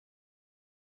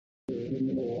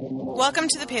Welcome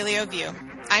to the Paleo View.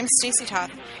 I'm Stacey Toth,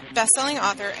 best-selling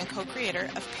author and co-creator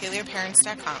of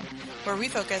PaleoParents.com, where we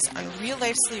focus on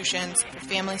real-life solutions for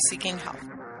families seeking health.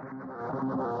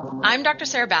 I'm Dr.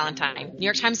 Sarah Ballantyne, New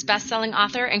York Times best-selling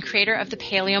author and creator of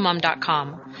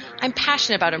thepaleomom.com. I'm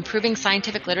passionate about improving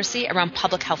scientific literacy around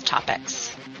public health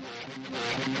topics.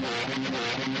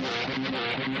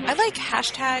 I like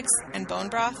hashtags and bone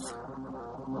broth.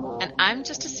 And I'm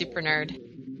just a super nerd.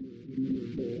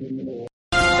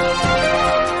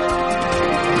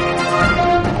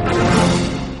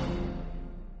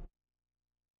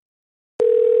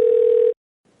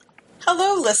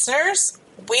 Hello, listeners.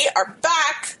 We are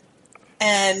back,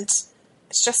 and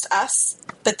it's just us,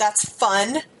 but that's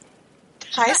fun.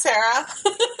 Hi, Sarah.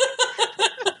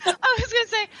 I was going to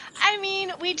say,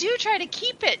 we do try to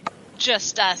keep it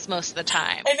just us most of the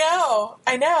time. I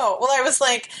know. Well, I was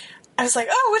like,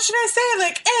 oh, what should I say?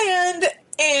 Like,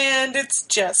 and it's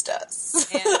just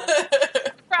us. And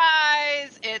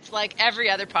surprise! It's like every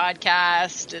other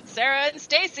podcast. It's Sarah and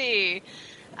Stacey.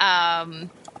 I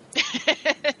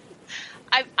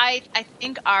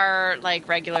think our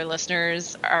regular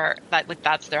listeners are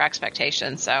that's their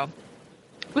expectation. So,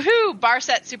 woohoo! Bar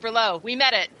set super low. We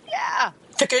met it. Yeah.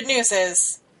 The good news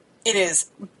is, it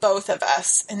is both of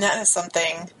us, and that is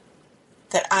something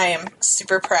that I am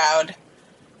super proud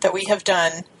that we have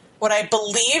done. What I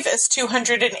believe is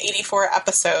 284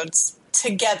 episodes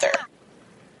together.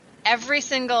 Every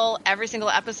single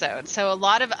episode. So a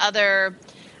lot of other,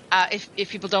 if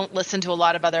people don't listen to a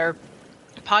lot of other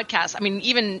podcasts,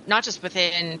 even not just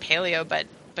within paleo, but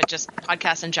just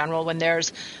podcasts in general, when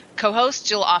there's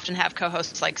co-hosts, you'll often have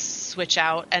co-hosts switch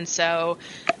out. And so,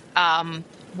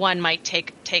 one might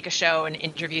take a show and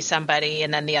interview somebody,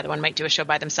 and then the other one might do a show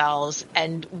by themselves.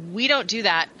 And we don't do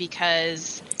that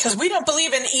because we don't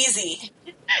believe in easy.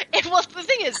 Well, the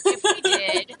thing is, if we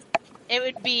did, it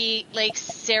would be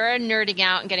Sarah nerding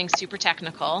out and getting super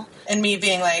technical, and me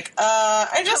being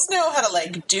I just know how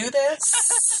to do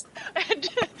this.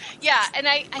 Yeah, and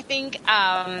I think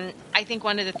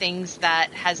one of the things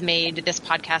that has made this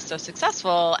podcast so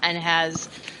successful and has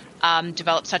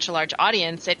developed such a large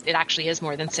audience, it actually is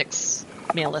more than 6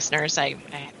 male listeners, I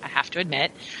have to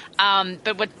admit.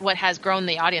 But what has grown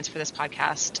the audience for this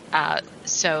podcast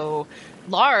so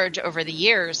large over the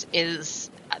years is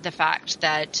the fact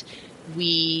that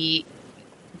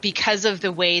because of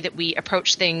the way that we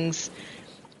approach things,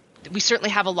 we certainly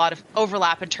have a lot of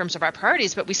overlap in terms of our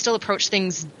priorities, but we still approach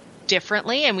things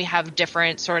differently, and we have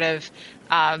different sort of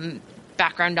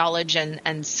background knowledge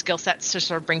and skill sets to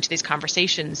sort of bring to these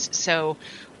conversations. So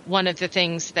one of the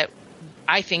things that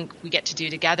I think we get to do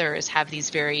together is have these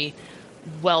very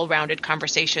well-rounded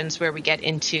conversations where we get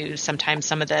into sometimes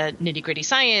some of the nitty-gritty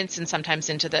science, and sometimes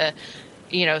into the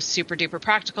super duper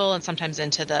practical, and sometimes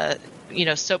into the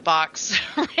soapbox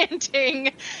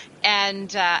ranting,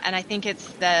 and I think it's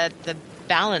the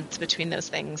balance between those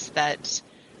things that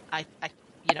I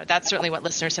that's certainly what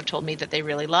listeners have told me that they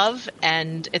really love,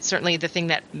 and it's certainly the thing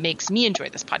that makes me enjoy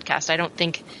this podcast. I don't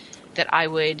think that I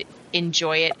would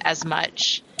enjoy it as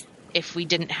much if we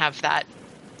didn't have that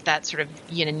sort of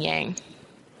yin and yang.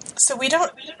 So we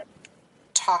don't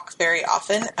talk very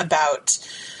often about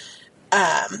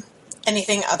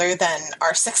anything other than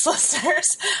our 6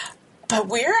 listeners, but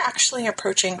we're actually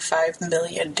approaching 5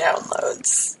 million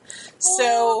downloads.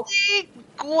 So, holy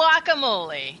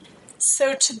guacamole!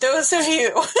 So to those of you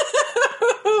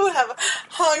who have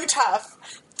hung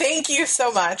tough, thank you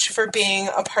so much for being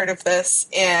a part of this.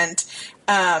 And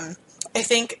I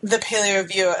think the Paleo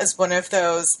View is one of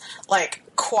those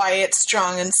quiet,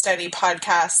 strong, and steady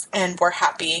podcasts, and we're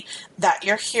happy that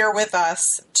you're here with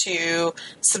us to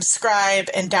subscribe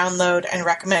and download and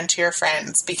recommend to your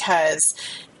friends, because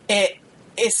it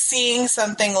is seeing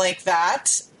something like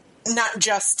that, not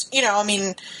just,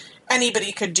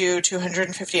 anybody could do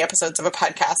 250 episodes of a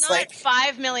podcast. Not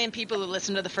 5 million people who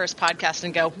listen to the first podcast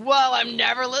and go, well, I'm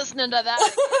never listening to that.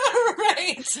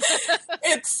 Right.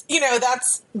 It's,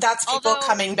 that's people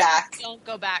coming back. Don't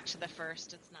go back to the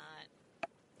first. It's not.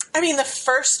 The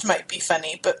first might be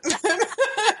funny, but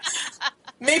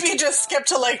maybe just skip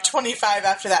to 25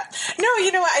 after that. No,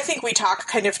 you know what? I think we talk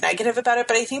kind of negative about it,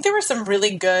 but I think there were some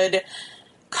really good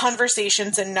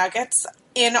conversations and nuggets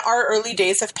in our early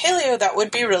days of paleo that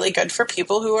would be really good for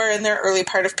people who are in their early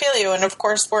part of paleo. And of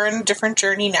course, we're in a different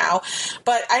journey now.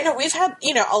 But I know we've had,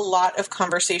 a lot of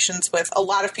conversations with a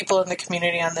lot of people in the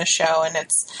community on this show, and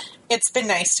it's been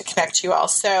nice to connect you all.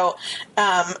 So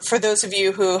for those of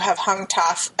you who have hung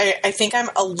tough, I think I'm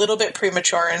a little bit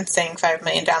premature in saying 5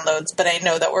 million downloads, but I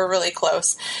know that we're really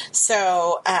close.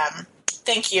 So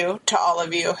thank you to all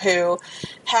of you who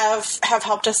have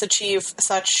helped us achieve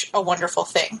such a wonderful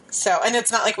thing. So, and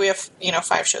it's not like we have,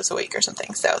 5 shows a week or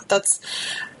something. So that's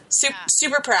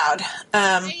super proud.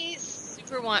 I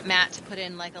super want Matt to put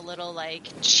in like a little like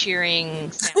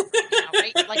cheering sound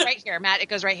right now, right here. Matt, it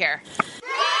goes right here.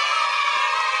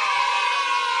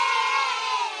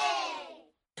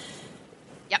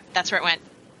 Yep, that's where it went.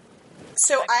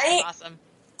 So awesome.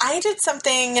 I did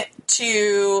something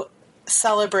to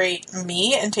celebrate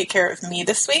me and take care of me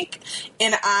this week,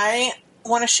 and I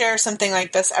want to share something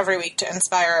like this every week to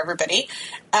inspire everybody.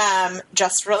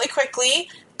 Just really quickly,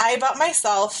 I bought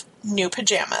myself new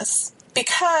pajamas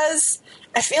because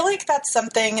I feel like that's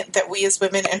something that we as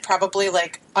women, and probably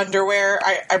like underwear,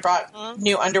 I brought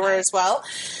new underwear as well.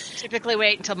 Typically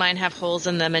wait until mine have holes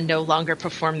in them and no longer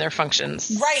perform their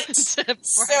functions. Right. So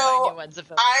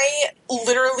I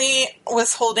literally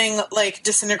was holding like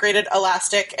disintegrated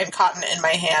elastic and cotton in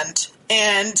my hand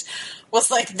and was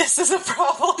like, this is a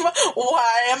problem.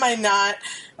 Why am I not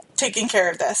taking care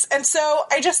of this? And so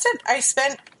I just did. I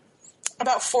spent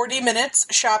about 40 minutes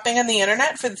shopping on the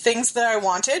internet for the things that I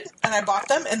wanted, and I bought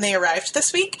them, and they arrived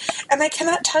this week. And I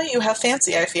cannot tell you how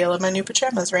fancy I feel in my new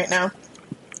pajamas right now.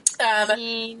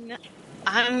 I'm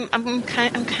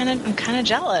kind of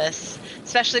jealous,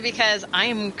 especially because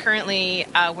I'm currently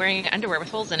wearing underwear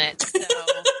with holes in it. So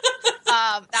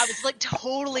that was like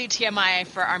totally TMI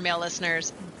for our male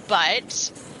listeners,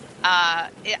 but I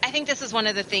think this is one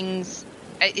of the things.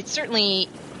 It's certainly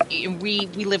we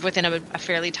live within a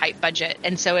fairly tight budget,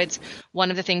 and so it's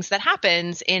one of the things that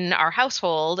happens in our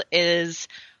household is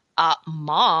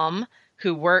mom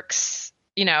who works,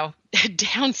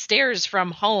 downstairs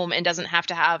from home and doesn't have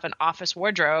to have an office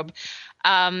wardrobe,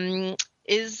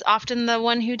 is often the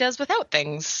one who does without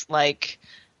things like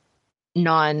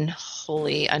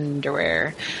non-holy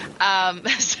underwear.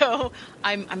 So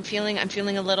I'm feeling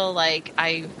a little like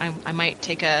I might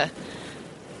take a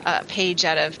page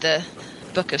out of the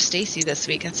book of Stacy this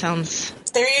week. That sounds.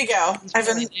 There you go.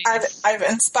 I've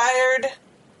inspired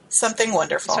something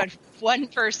wonderful. One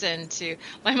person to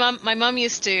my mom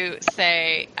used to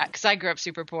say, because I grew up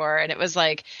super poor, and it was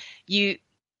like you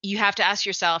have to ask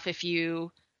yourself if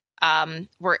you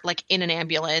were like in an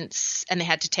ambulance and they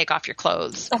had to take off your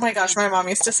clothes. Oh my gosh, my mom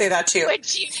used to say that too. If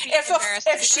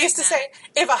she used to say,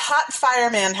 if a hot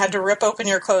fireman had to rip open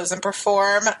your clothes and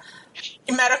perform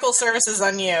medical services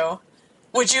on you,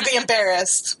 would you be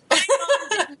embarrassed? My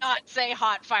mom did not say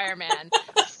hot fireman.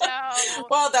 So,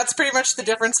 well, that's pretty much the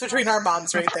difference between our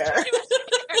moms right there.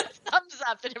 Thumbs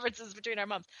up the differences between our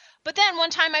moms. But then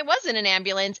one time I was in an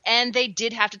ambulance and they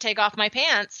did have to take off my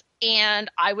pants, and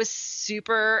I was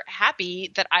super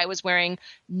happy that I was wearing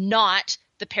not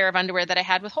the pair of underwear that I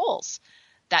had with holes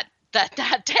that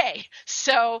day.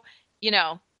 So,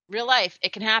 real life,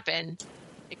 it can happen.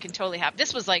 It can totally happen.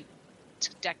 This was like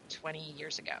 20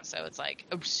 years ago, so it's like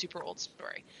a super old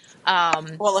story.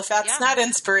 Well, if that's not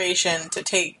inspiration to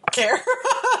take care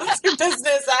of your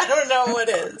business, I don't know what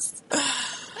is.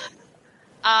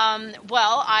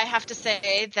 Well, I have to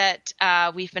say that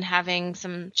we've been having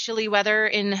some chilly weather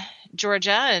in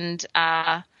Georgia, and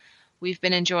we've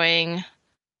been enjoying.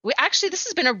 This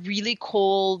has been a really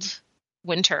cold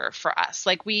winter for us.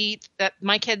 Like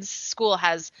my kids' school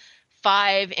has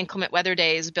 5 inclement weather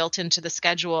days built into the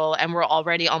schedule, and we're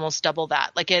already almost double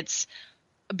that. Like, it's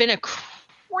been a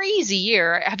crazy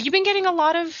year. Have you been getting a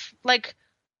lot of like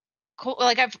cold,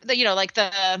 like what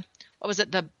was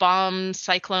it? The bomb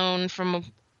cyclone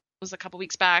was a couple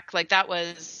weeks back. Like, that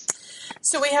was.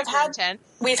 So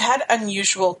we've had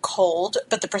unusual cold,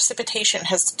 but the precipitation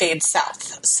has stayed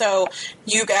south. So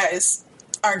you guys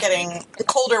are getting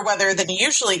colder weather than you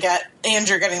usually get, and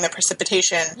you're getting the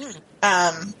precipitation.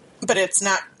 But it's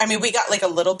not, we got like a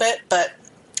little bit, but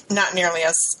not nearly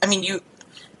as,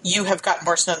 you have gotten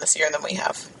more snow this year than we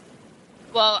have.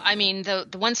 Well,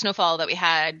 the one snowfall that we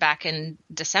had back in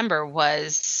December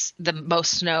was the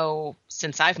most snow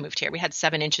since I've moved here. We had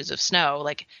 7 inches of snow,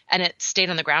 and it stayed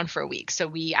on the ground for a week. So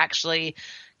we actually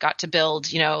got to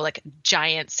build, like a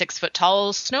giant 6-foot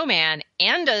tall snowman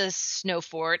and a snow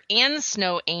fort and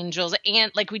snow angels.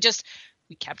 And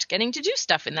we kept getting to do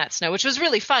stuff in that snow, which was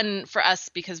really fun for us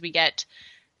because we get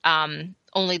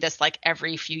only this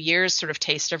every few years sort of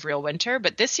taste of real winter.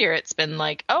 But this year it's been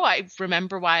like, oh, I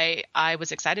remember why I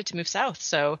was excited to move south.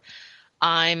 So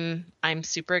I'm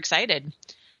super excited.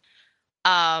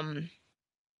 That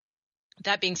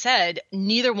being said,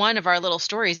 neither one of our little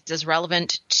stories is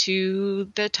relevant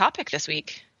to the topic this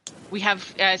week. We have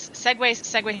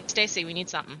segue, Stacy. We need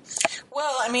something.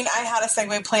 Well, I had a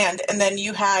segue planned, and then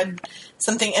you had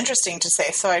something interesting to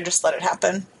say, so I just let it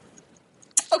happen.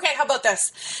 Okay, how about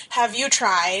this? Have you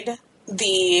tried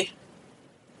the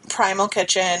Primal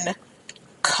Kitchen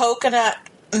coconut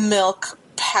milk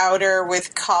powder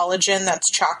with collagen that's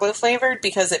chocolate flavored?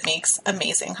 Because it makes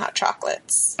amazing hot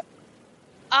chocolates.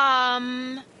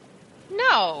 No.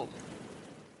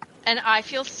 And I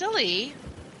feel silly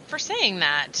for saying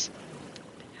that.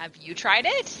 Have you tried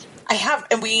it? I have,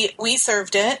 and we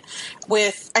served it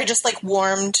with, I just like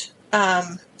warmed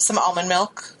some almond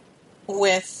milk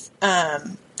with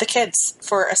the kids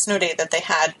for a snow day that they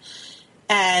had.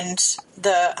 And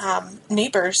the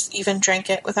neighbors even drank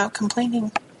it without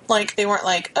complaining. Like, they weren't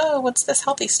like, oh, what's this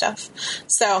healthy stuff?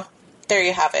 So, there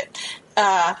you have it.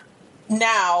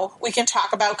 Now, we can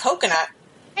talk about coconut.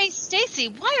 Hey, Stacy,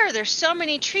 why are there so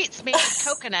many treats made with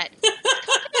coconut? Is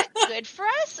coconut good for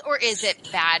us, or is it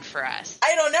bad for us?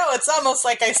 I don't know. It's almost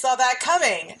like I saw that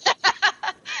coming.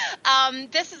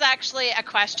 This is actually a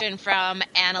question from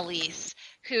Annalise,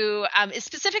 who is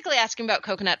specifically asking about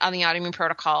coconut on the autoimmune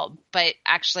protocol, but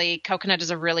actually coconut is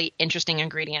a really interesting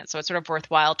ingredient, so it's sort of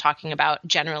worthwhile talking about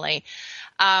generally.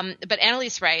 But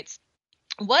Annalise writes,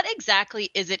 what exactly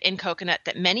is it in coconut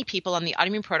that many people on the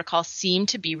autoimmune protocol seem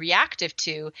to be reactive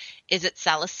to? Is it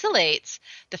salicylates?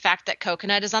 The fact that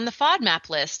coconut is on the FODMAP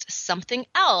list? Something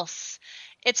else?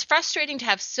 It's frustrating to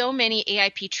have so many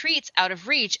AIP treats out of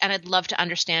reach, and I'd love to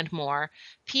understand more.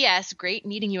 P.S. Great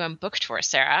meeting you on Book Tour,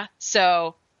 Sarah.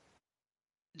 So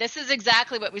this is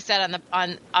exactly what we said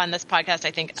on this podcast,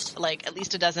 I think, like at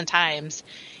least a dozen times,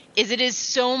 is it is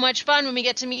so much fun when we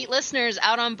get to meet listeners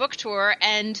out on Book Tour,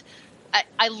 and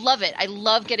I love it. I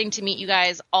love getting to meet you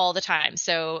guys all the time.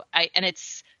 So and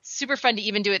it's super fun to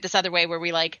even do it this other way where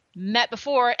we like met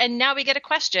before and now we get a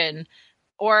question.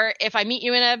 Or if I meet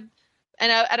you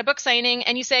at a book signing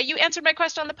and you say, you answered my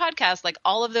question on the podcast, like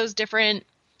all of those different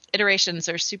iterations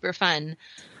are super fun.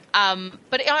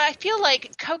 But I feel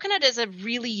like coconut is a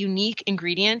really unique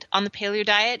ingredient on the paleo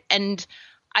diet. And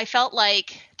I felt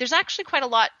like there's actually quite a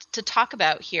lot to talk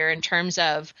about here in terms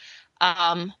of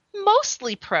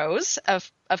mostly pros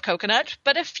of coconut,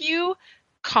 but a few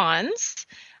cons.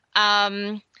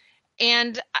 And,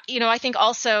 I think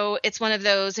also it's one of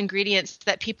those ingredients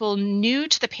that people new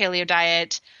to the paleo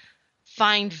diet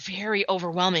find very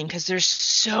overwhelming because there's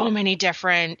so many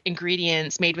different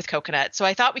ingredients made with coconut. So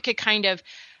I thought we could kind of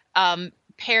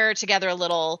pair together a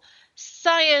little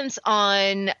science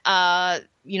on,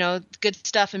 good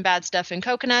stuff and bad stuff in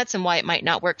coconuts and why it might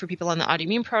not work for people on the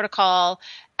autoimmune protocol,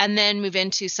 and then move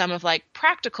into some of like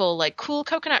practical, like cool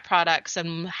coconut products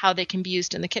and how they can be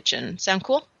used in the kitchen. Sound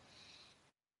cool?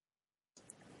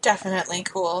 Definitely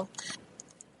cool.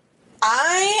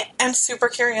 I am super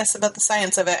curious about the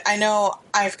science of it. I know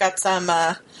I've got some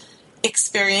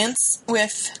experience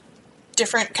with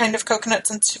different kind of coconut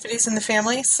sensitivities in the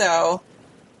family, so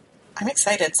I'm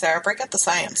excited. Sarah, break out the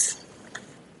science.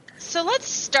 So let's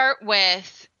start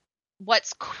with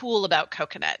what's cool about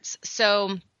coconuts.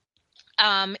 So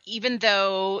even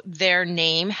though their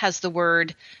name has the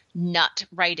word nut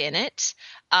right in it,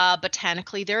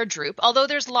 botanically they're a drupe, although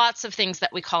there's lots of things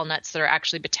that we call nuts that are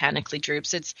actually botanically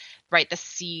drupes. It's right, the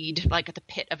seed, like at the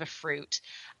pit of a fruit.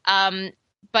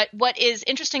 But what is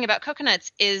interesting about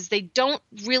coconuts is they don't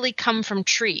really come from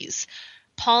trees.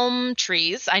 Palm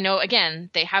trees, I know, again,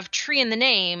 they have tree in the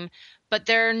name, but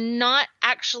they're not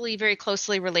actually very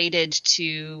closely related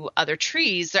to other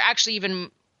trees. They're actually even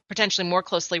potentially more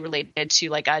closely related to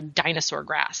like a dinosaur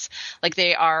grass. Like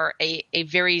they are a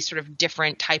very sort of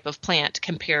different type of plant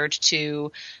compared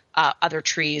to other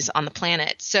trees on the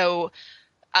planet. So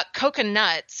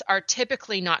coconuts are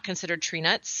typically not considered tree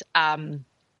nuts.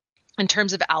 In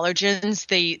terms of allergens,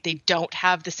 they don't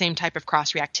have the same type of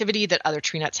cross-reactivity that other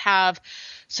tree nuts have.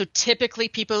 So typically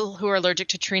people who are allergic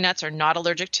to tree nuts are not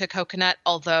allergic to coconut,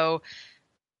 although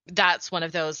that's one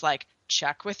of those like,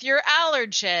 check with your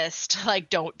allergist. Like,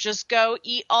 don't just go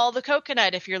eat all the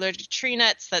coconut if you're allergic to tree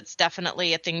nuts. That's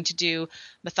definitely a thing to do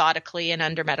methodically and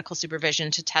under medical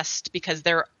supervision to test, because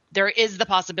there is the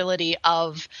possibility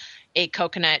of a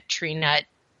coconut, tree nut,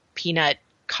 peanut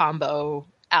combo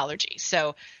allergy.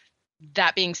 So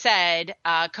that being said,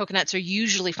 coconuts are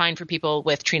usually fine for people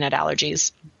with tree nut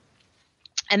allergies.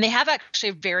 And they have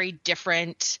actually a very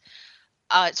different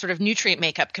sort of nutrient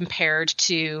makeup compared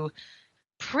to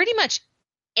pretty much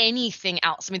anything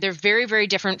else. I mean, they're very, very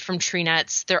different from tree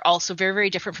nuts. They're also very, very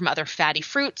different from other fatty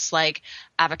fruits like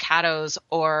avocados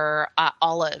or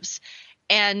olives.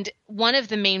 And one of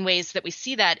the main ways that we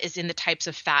see that is in the types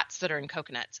of fats that are in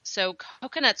coconuts. So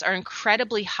coconuts are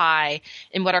incredibly high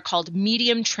in what are called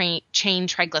medium chain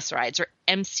triglycerides, or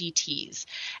MCTs.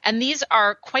 And these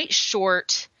are quite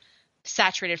short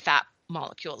saturated fat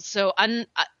molecules. So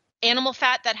animal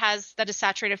fat that is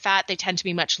saturated fat, they tend to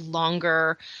be much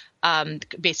longer,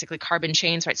 basically carbon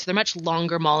chains, right? So they're much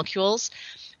longer molecules.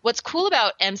 What's cool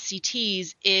about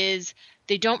MCTs is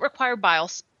they don't require bile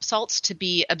salts to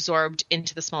be absorbed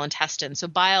into the small intestine. So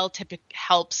bile typically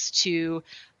helps to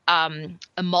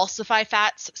emulsify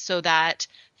fats so that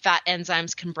fat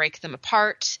enzymes can break them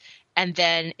apart. And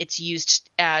then it's used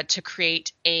to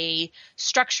create a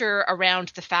structure around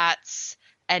the fats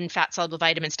and fat-soluble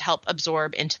vitamins to help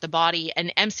absorb into the body.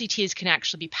 And MCTs can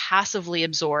actually be passively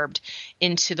absorbed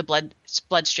into the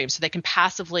bloodstream. So they can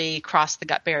passively cross the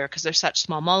gut barrier because they're such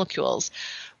small molecules,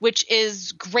 which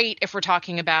is great if we're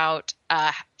talking about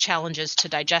challenges to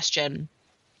digestion.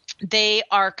 They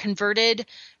are converted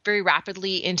very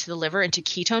rapidly into the liver, into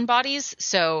ketone bodies.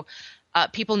 So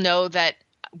people know that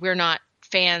we're not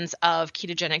fans of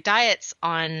ketogenic diets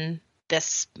on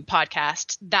this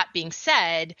podcast. That being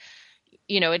said,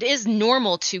 it is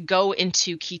normal to go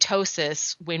into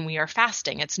ketosis when we are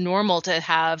fasting. It's normal to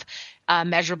have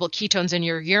measurable ketones in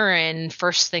your urine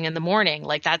first thing in the morning.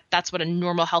 Like that's what a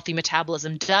normal healthy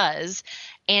metabolism does.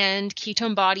 And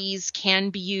ketone bodies can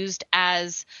be used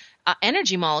as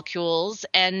energy molecules.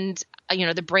 And,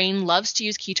 the brain loves to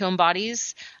use ketone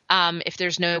bodies if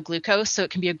there's no glucose. So it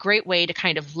can be a great way to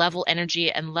kind of level energy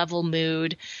and level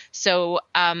mood. So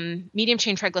medium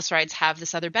chain triglycerides have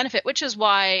this other benefit, which is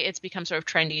why it's become sort of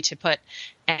trendy to put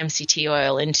MCT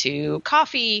oil into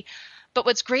coffee. But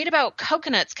what's great about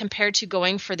coconuts compared to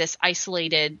going for this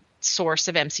isolated source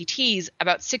of MCTs,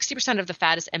 about 60% of the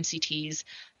fat is MCTs.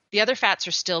 The other fats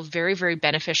are still very, very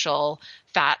beneficial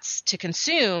fats to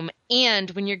consume. And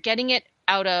when you're getting it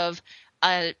out of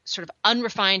a sort of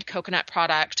unrefined coconut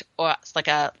product, or like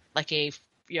a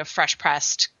fresh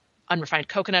pressed unrefined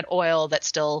coconut oil that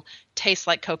still tastes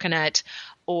like coconut,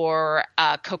 or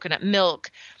coconut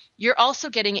milk, you're also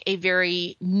getting a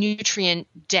very nutrient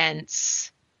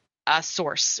dense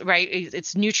source, right?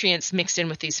 It's nutrients mixed in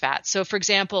with these fats. So for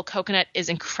example, coconut is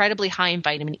incredibly high in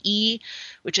vitamin E,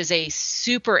 which is a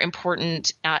super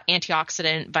important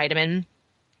antioxidant vitamin.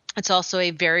 It's also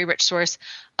a very rich source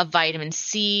of vitamin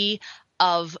C,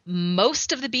 of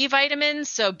most of the B vitamins.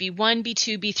 So B1,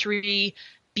 B2, B3,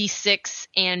 B6,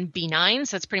 and B9.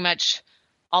 So it's pretty much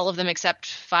all of them except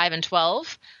 5 and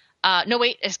 12. No,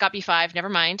 wait, it's got B5. Never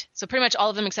mind. So pretty much all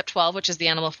of them except 12, which is the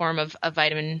animal form of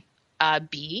vitamin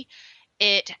B.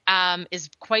 It is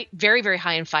very, very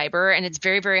high in fiber, and it's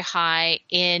very, very high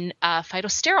in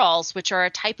phytosterols, which are a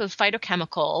type of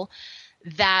phytochemical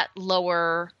that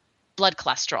lower blood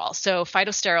cholesterol. So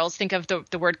phytosterols, think of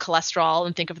the word cholesterol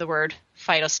and think of the word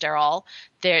phytosterol.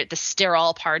 The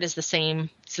sterol part is the same.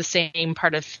 It's the same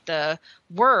part of the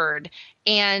word.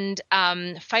 And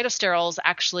phytosterols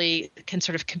actually can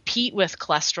sort of compete with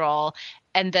cholesterol.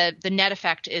 And the net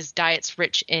effect is diets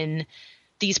rich in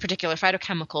these particular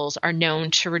phytochemicals are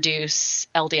known to reduce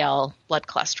LDL blood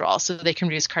cholesterol. So they can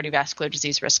reduce cardiovascular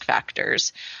disease risk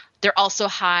factors. They're also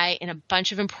high in a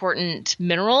bunch of important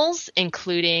minerals,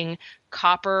 including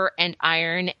copper and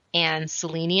iron and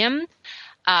selenium,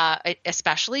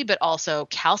 especially, but also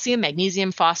calcium,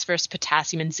 magnesium, phosphorus,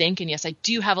 potassium, and zinc. And yes, I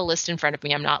do have a list in front of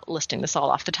me. I'm not listing this all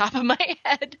off the top of my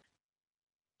head.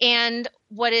 And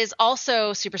what is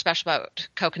also super special about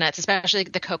coconuts, especially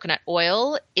the coconut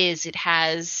oil, is it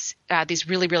has these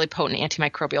really, really potent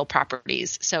antimicrobial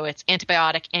properties. So it's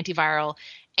antibiotic, antiviral,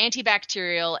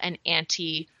 antibacterial, and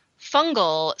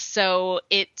antifungal. So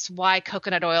it's why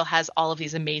coconut oil has all of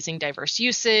these amazing diverse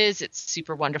uses. It's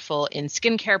super wonderful in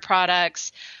skincare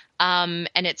products. And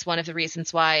it's one of the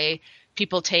reasons why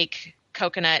people take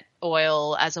coconut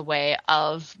oil as a way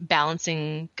of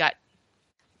balancing gut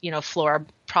flora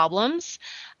problems,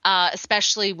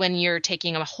 especially when you're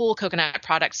taking a whole coconut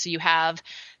product. So you have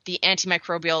the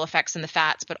antimicrobial effects in the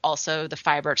fats, but also the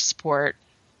fiber to support,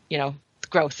 the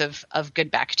growth of good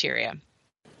bacteria.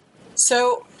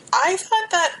 So I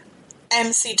thought that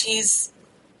MCTs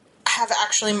have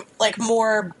actually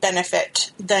more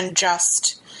benefit than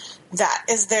just that.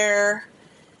 Is there?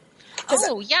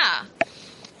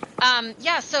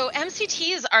 Yeah. So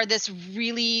MCTs are this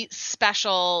really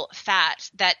special fat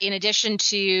that, in addition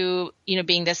to,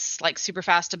 being this super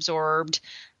fast absorbed,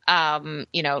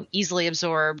 easily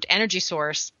absorbed energy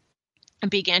source, a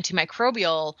big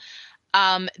antimicrobial,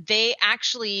 they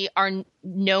actually are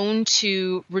known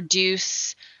to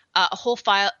reduce a whole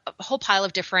pile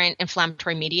of different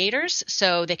inflammatory mediators.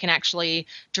 So they can actually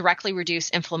directly reduce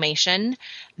inflammation.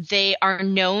 They are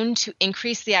known to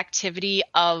increase the activity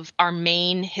of our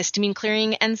main histamine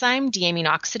clearing enzyme, deamine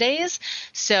oxidase.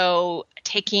 So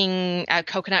taking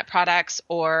coconut products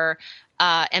or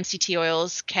MCT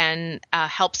oils can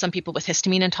help some people with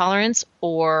histamine intolerance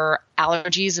or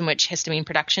allergies in which histamine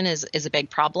production is a big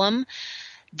problem.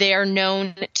 They are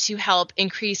known to help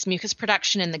increase mucus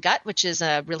production in the gut, which is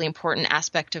a really important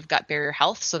aspect of gut barrier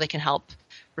health. So they can help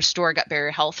restore gut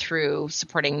barrier health through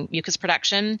supporting mucus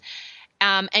production.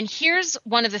 And here's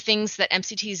one of the things that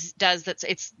MCTs does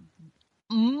it's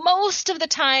most of the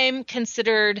time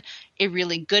considered a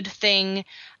really good thing.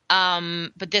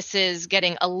 But this is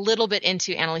getting a little bit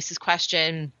into Annalise's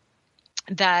question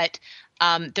that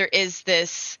there is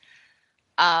this,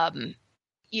 there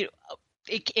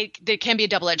can be a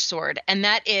double-edged sword, and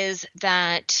that is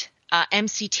that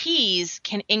MCTs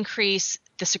can increase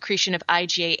the secretion of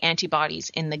IgA antibodies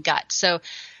in the gut. So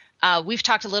we've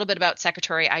talked a little bit about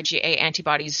secretory IgA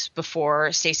antibodies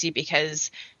before, Stacey,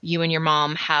 because you and your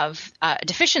mom have a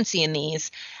deficiency in these.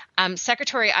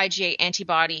 Secretory IgA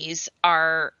antibodies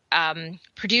are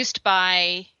produced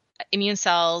by immune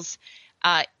cells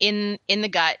in the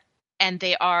gut, and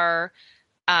they are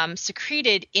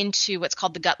secreted into what's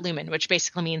called the gut lumen, which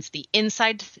basically means the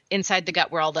inside the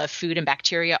gut where all the food and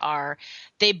bacteria are.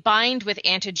 They bind with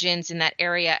antigens in that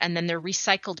area, and then they're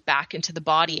recycled back into the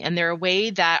body. And they're a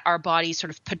way that our body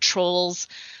sort of patrols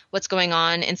what's going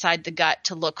on inside the gut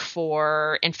to look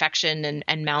for infection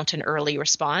and mount an early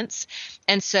response.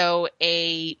 And so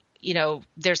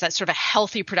there's that sort of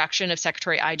healthy production of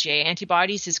secretory IgA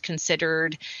antibodies is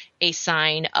considered a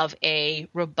sign of a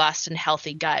robust and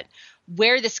healthy gut.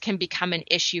 Where this can become an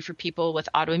issue for people with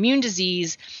autoimmune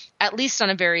disease, at least on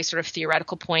a very sort of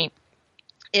theoretical point,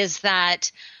 is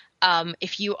that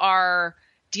if you are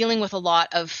dealing with a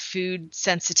lot of food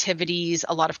sensitivities,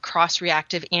 a lot of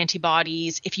cross-reactive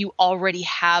antibodies, if you already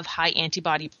have high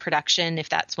antibody production, if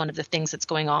that's one of the things that's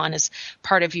going on as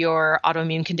part of your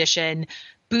autoimmune condition,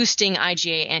 boosting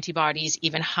IgA antibodies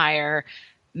even higher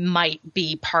might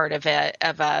be part of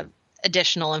a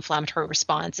additional inflammatory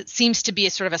response. It seems to be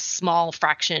a sort of a small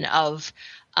fraction of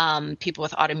people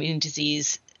with autoimmune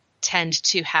disease tend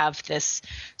to have this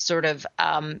sort of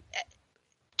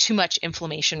too much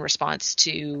inflammation response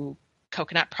to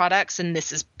coconut products, and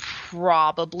this is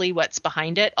probably what's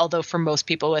behind it. Although for most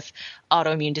people with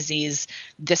autoimmune disease,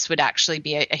 this would actually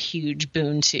be a huge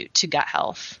boon to gut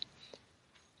health.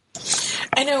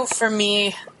 I know for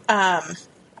me,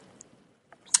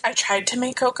 I tried to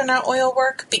make coconut oil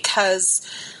work because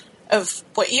of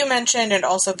what you mentioned, and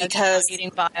also because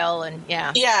eating bile and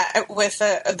with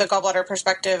the gallbladder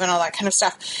perspective and all that kind of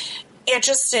stuff. It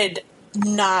just did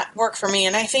not work for me,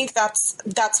 and I think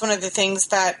that's one of the things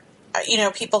that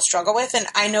people struggle with. And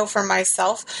I know for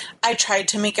myself, I tried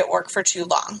to make it work for too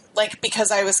long,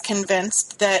 because I was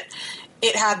convinced that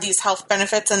it had these health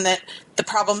benefits and that the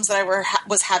problems that I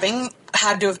was having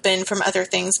had to have been from other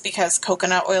things because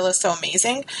coconut oil is so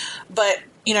amazing. But,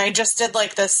 I just did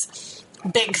this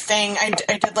big thing. I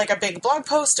did a big blog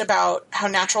post about how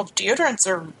natural deodorants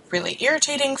are really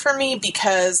irritating for me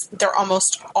because they're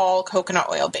almost all coconut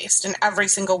oil based, and every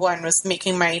single one was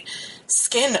making my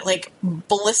skin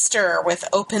blister with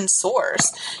open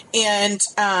sores. And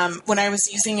when I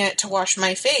was using it to wash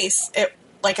my face, it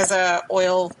as a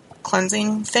oil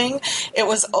cleansing thing, it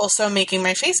was also making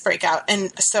my face break out.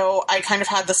 And so I kind of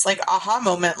had this aha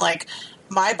moment,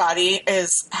 my body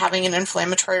is having an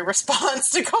inflammatory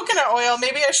response to coconut oil.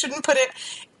 Maybe I shouldn't put it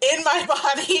in my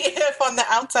body if on the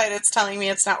outside it's telling me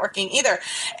it's not working either.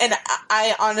 And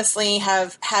I honestly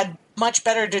have had much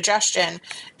better digestion.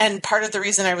 And part of the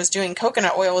reason I was doing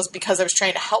coconut oil was because I was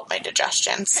trying to help my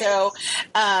digestion. So,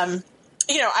 I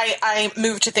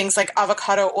moved to things like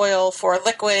avocado oil for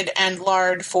liquid and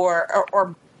lard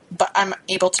but I'm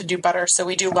able to do butter. So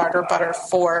we do lard or butter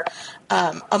for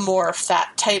a more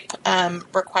fat type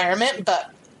requirement. But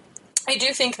I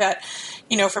do think that,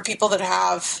 for people that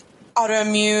have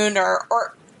autoimmune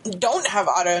or don't have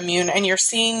autoimmune and you're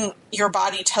seeing your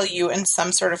body tell you in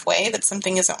some sort of way that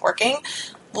something isn't working,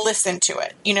 listen to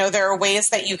it. There are ways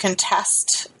that you can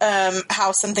test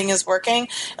how something is working,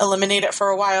 eliminate it for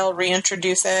a while,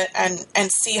 reintroduce it,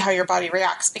 and see how your body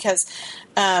reacts. Because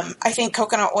I think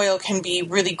coconut oil can be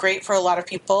really great for a lot of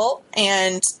people.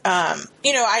 And,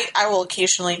 I will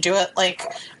occasionally do it.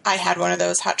 I had one of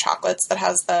those hot chocolates that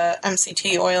has the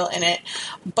MCT oil in it,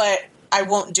 but I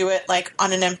won't do it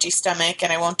on an empty stomach,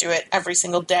 and I won't do it every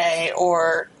single day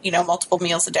or, multiple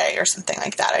meals a day or something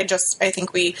like that. I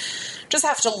think we just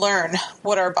have to learn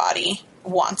what our body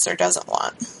wants or doesn't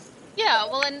want. Yeah,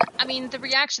 well, and the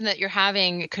reaction that you're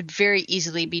having could very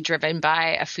easily be driven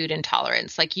by a food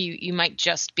intolerance. You might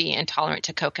just be intolerant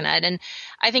to coconut. And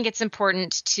I think it's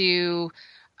important to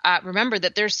remember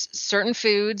that there's certain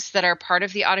foods that are part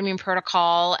of the autoimmune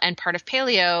protocol and part of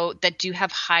paleo that do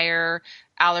have higher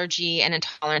allergy and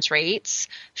intolerance rates.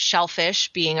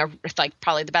 Shellfish being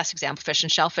probably the best example. Fish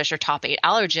and shellfish are top 8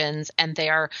 allergens, and they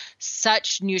are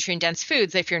such nutrient dense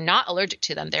foods that if you're not allergic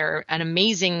to them, they're an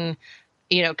amazing,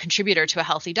 contributor to a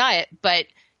healthy diet. But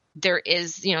there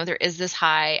is this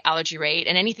high allergy rate,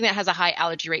 and anything that has a high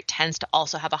allergy rate tends to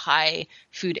also have a high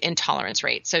food intolerance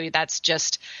rate. So that's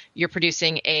just, you're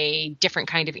producing a different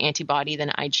kind of antibody than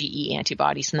IgE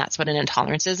antibodies, and that's what an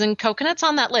intolerance is. And coconut's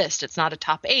on that list. It's not a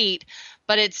top 8,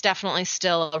 but it's definitely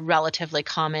still a relatively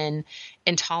common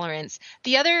intolerance.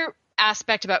 The other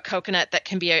aspect about coconut that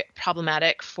can be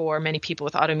problematic for many people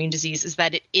with autoimmune disease is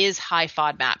that it is high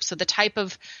FODMAP. So the type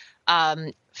of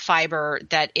fiber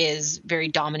that is very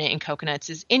dominant in coconuts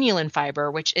is inulin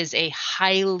fiber, which is a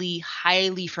highly,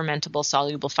 highly fermentable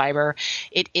soluble fiber.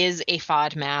 It is a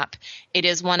FODMAP. It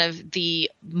is one of the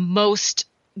most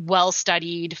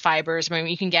well-studied fibers. I mean,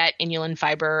 you can get inulin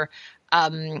fiber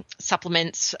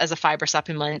supplements as a fiber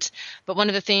supplement. But one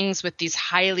of the things with these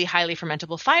highly, highly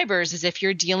fermentable fibers is if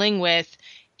you're dealing with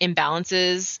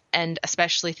imbalances and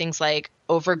especially things like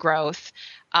overgrowth,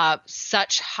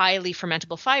 such highly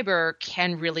fermentable fiber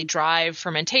can really drive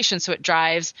fermentation. So it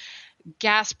drives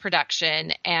gas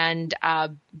production and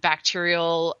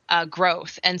bacterial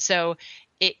growth. And so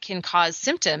it can cause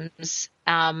symptoms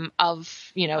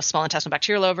of, small intestinal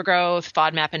bacterial overgrowth,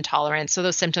 FODMAP intolerance. So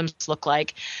those symptoms look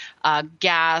like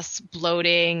gas,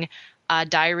 bloating,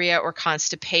 diarrhea or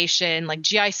constipation, like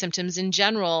GI symptoms in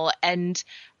general. And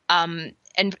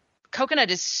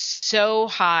coconut is so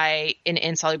high in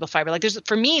insoluble fiber. Like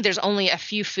there's only a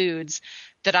few foods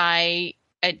that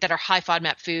are high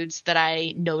FODMAP foods that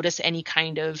I notice any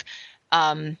kind of,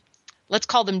 let's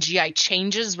call them GI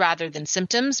changes rather than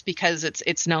symptoms, because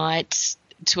it's not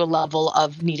to a level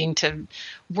of needing to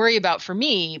worry about for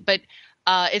me. But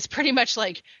it's pretty much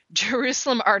like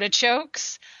Jerusalem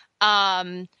artichokes,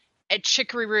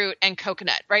 chicory root, and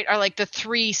coconut, right, are like the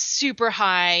 3 super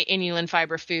high inulin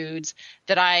fiber foods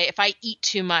that if I eat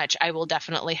too much, I will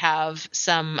definitely have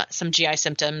some GI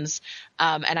symptoms,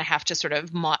 and I have to sort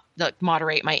of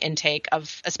moderate my intake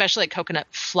of, especially like coconut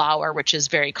flour, which is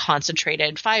very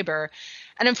concentrated fiber.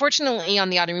 And unfortunately, on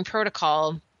the autoimmune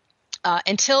protocol,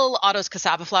 until Otto's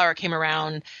cassava flour came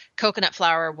around, coconut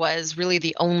flour was really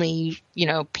the only,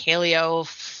 paleo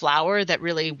flour that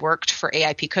really worked for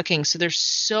AIP cooking. So there's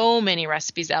so many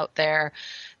recipes out there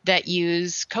that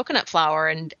use coconut flour.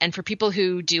 And for people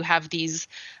who do have these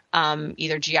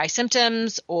either GI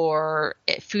symptoms or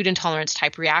food intolerance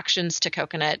type reactions to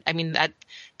coconut, I mean, that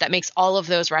makes all of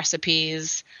those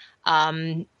recipes,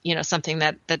 something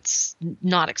that's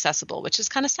not accessible, which is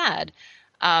kind of sad.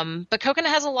 But coconut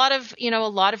has a lot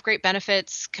of great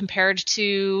benefits compared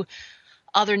to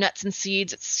other nuts and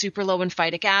seeds. It's super low in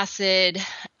phytic acid.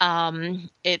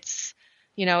 It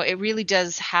really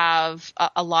does have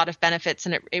a lot of benefits,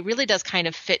 and it really does kind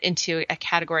of fit into a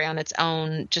category on its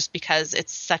own just because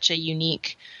it's such a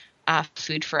unique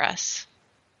food for us.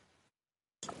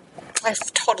 I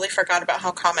totally forgot about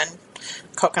how common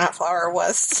coconut flour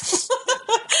was.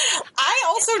 I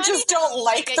also just don't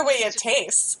like the way it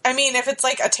tastes. I mean, if it's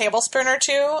like a tablespoon or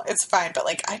 2, it's fine. But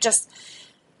like,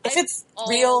 if it's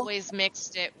real, always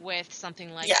mixed it with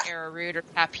something like arrowroot or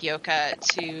tapioca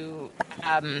to.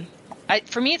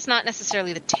 For me, it's not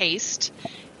necessarily the taste,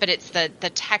 but it's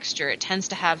the texture. It tends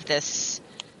to have this.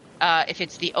 If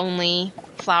it's the only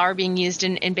flour being used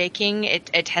in baking,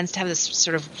 it tends to have this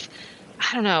sort of,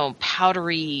 I don't know,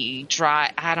 powdery,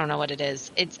 dry. I don't know what it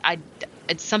is.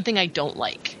 It's something I don't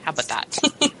like. How about that?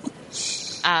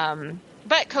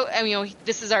 But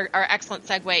this is our excellent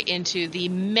segue into the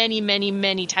many, many,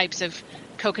 many types of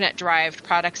coconut-derived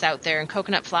products out there, and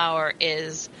coconut flour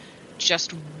is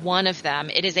just one of them.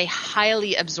 It is a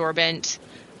highly absorbent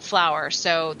flour,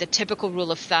 so the typical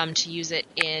rule of thumb to use it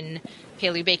in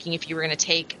paleo baking, if you were going to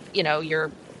take,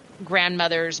 your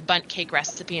grandmother's bundt cake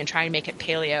recipe and try and make it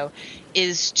paleo,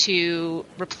 is to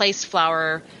replace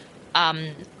flour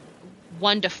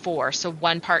 1 to 4, so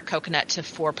 1 part coconut to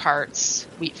 4 parts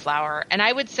wheat flour. And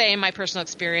I would say, in my personal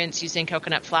experience using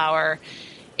coconut flour,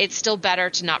 it's still better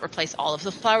to not replace all of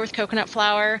the flour with coconut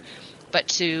flour, but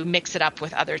to mix it up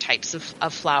with other types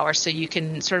of flour. So you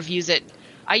can sort of use it.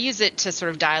 I use it to sort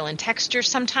of dial in texture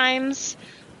sometimes,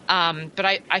 but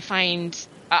I find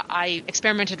I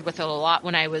experimented with it a lot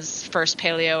when I was first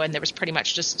paleo, and there was pretty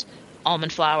much just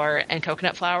almond flour and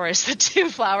coconut flour as the 2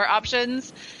 flour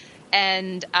options.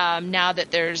 And now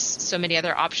that there's so many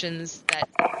other options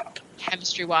that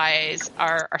chemistry-wise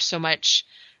are so much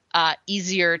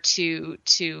easier to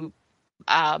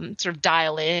sort of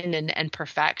dial in and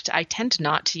perfect. I tend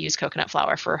not to use coconut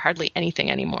flour for hardly anything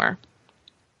anymore.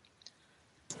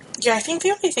 Yeah, I think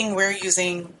the only thing we're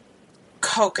using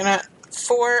coconut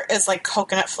for is like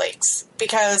coconut flakes,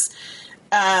 because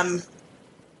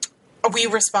we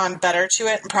respond better to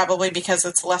it, probably because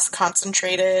it's less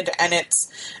concentrated and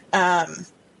it's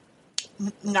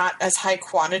not as high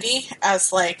quantity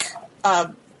as like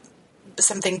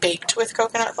something baked with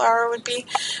coconut flour would be,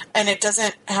 and it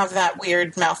doesn't have that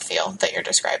weird mouthfeel that you're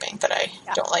describing that I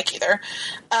don't like either.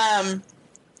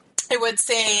 I would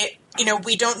say,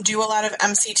 we don't do a lot of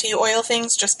MCT oil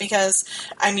things just because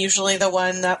I'm usually the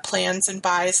one that plans and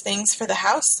buys things for the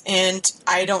house, and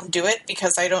I don't do it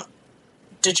because I don't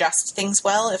digest things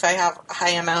well if I have a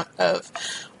high amount of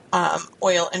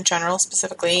oil in general,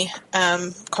 specifically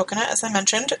coconut, as I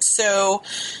mentioned. So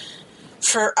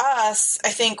for us, I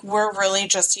think we're really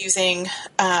just using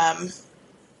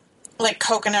like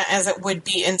coconut as it would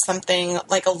be in something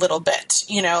like a little bit,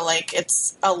 like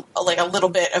it's like a little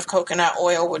bit of coconut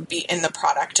oil would be in the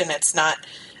product, and it's not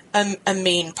a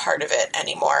main part of it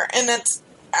anymore. And that's,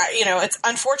 it's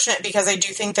unfortunate because I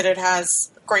do think that it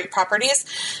has great properties.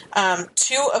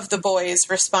 Two of the boys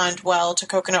respond well to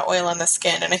coconut oil on the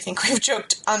skin, and I think we've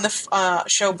joked on the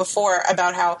show before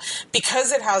about how,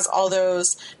 because it has all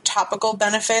those topical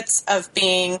benefits of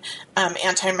being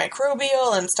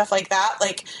antimicrobial and stuff like that,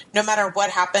 like no matter what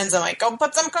happens, I'm like, go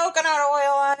put some coconut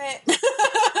oil on it.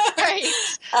 Right.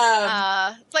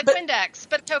 It's like Windex,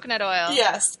 but coconut oil.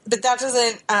 Yes, but that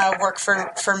doesn't work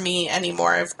for me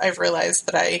anymore. I've realized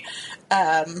that I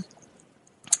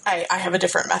have a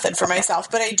different method for myself.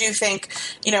 But I do think,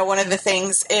 one of the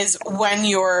things is when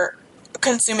you're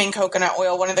consuming coconut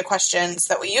oil, one of the questions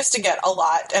that we used to get a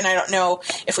lot, and I don't know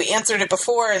if we answered it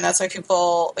before and that's why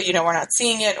people, we're not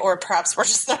seeing it, or perhaps we're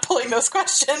just not pulling those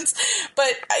questions.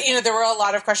 But, there were a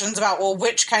lot of questions about, well,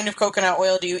 which kind of coconut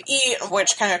oil do you eat?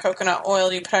 Which kind of coconut oil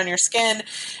do you put on your skin?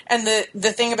 And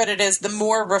the thing about it is the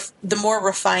more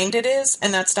refined it is,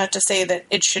 and that's not to say that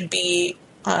it should be,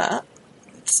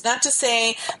 it's not to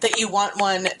say that you want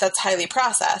one that's highly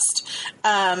processed,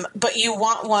 but you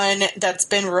want one that's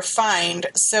been refined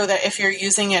so that if you're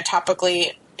using it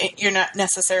topically, you're not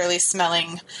necessarily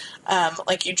smelling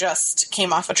like you just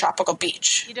came off a tropical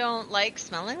beach. You don't like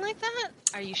smelling like that?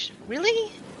 Are you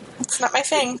really? It's not my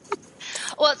thing.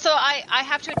 Well, so I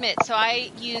have to admit, so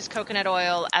I use coconut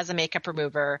oil as a makeup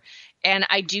remover, and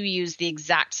I do use the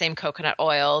exact same coconut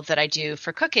oil that I do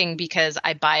for cooking because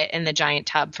I buy it in the giant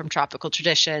tub from Tropical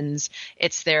Traditions.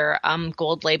 It's their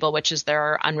gold label, which is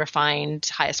their unrefined,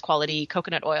 highest quality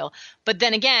coconut oil. But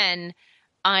then again,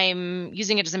 I'm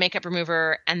using it as a makeup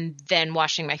remover and then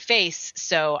washing my face,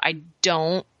 so I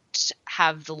don't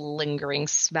have the lingering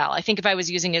smell. I think if I was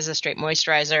using it as a straight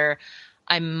moisturizer,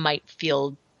 I might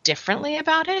feel differently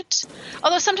about it.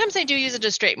 Although sometimes I do use it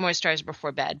as straight moisturizer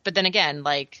before bed. But then again,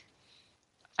 like,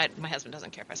 my husband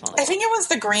doesn't care if I smell like it. I think it was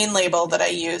the green label that I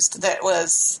used that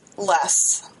was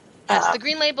less. The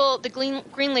green label,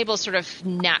 green label is sort of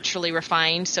naturally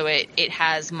refined, so it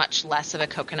has much less of a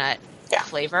coconut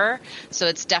flavor. So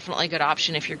it's definitely a good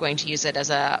option if you're going to use it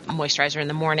as a moisturizer in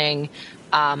the morning.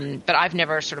 But I've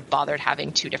never sort of bothered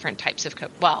having two different types of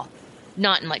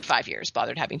not in like 5 years,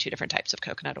 bothered having two different types of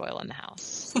coconut oil in the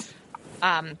house.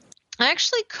 I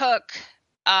actually cook.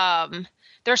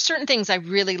 There are certain things I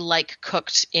really like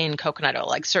cooked in coconut oil,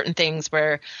 like certain things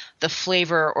where the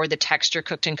flavor or the texture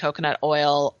cooked in coconut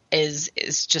oil is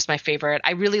just my favorite.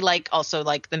 I really like also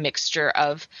like the mixture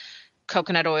of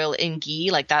coconut oil and ghee.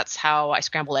 Like that's how I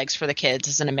scramble eggs for the kids,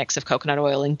 is in a mix of coconut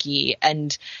oil and ghee.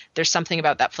 And there's something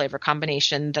about that flavor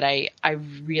combination that I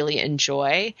really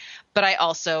enjoy. But I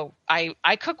also,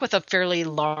 I cook with a fairly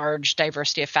large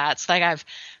diversity of fats. Like I've,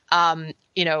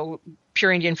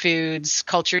 Pure Indian Foods,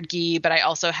 cultured ghee, but I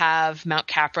also have Mount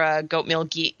Capra goat milk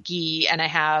ghee, and I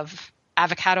have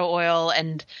avocado oil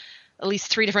and at least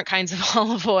 3 different kinds of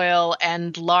olive oil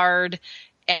and lard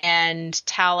and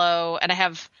tallow, and I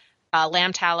have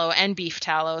lamb tallow and beef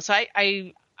tallow. So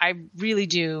I really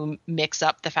do mix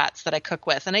up the fats that I cook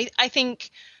with, and I think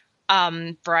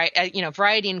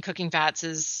variety in cooking fats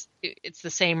it's the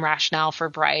same rationale for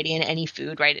variety in any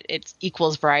food, right? It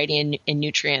equals variety in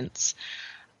nutrients.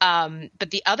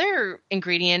 But the other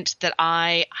ingredient that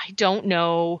I don't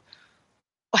know,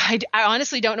 I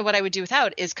honestly don't know what I would do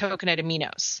without is coconut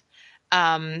aminos.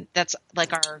 That's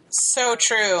like our so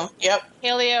true. Yep.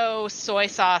 paleo soy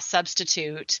sauce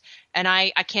substitute. And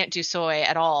I can't do soy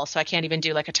at all. So I can't even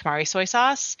do like a tamari soy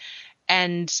sauce.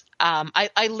 And,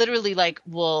 I literally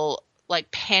will like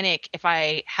panic if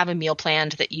I have a meal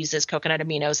planned that uses coconut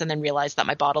aminos and then realize that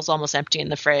my bottle's almost empty in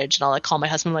the fridge. And I'll like call my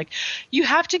husband like, you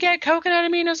have to get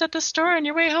coconut aminos at the store on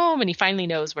your way home. And he finally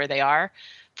knows where they are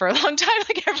for a long time.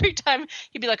 Like every time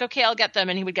he'd be like, okay, I'll get them.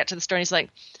 And he would get to the store and he's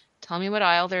like, tell me what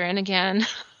aisle they're in again.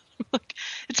 Like,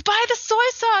 it's by the soy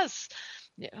sauce.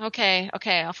 Yeah, okay,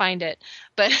 I'll find it.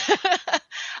 But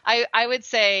I would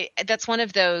say that's one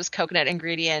of those coconut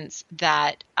ingredients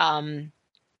that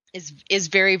is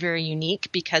very, very unique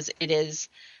because it is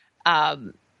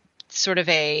sort of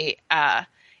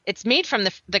it's made from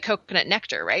the coconut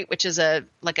nectar, right? Which is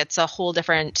it's a whole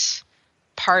different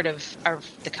part of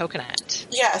the coconut.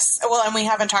 Yes. Well, and we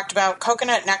haven't talked about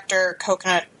coconut nectar,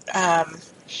 coconut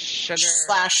sugar /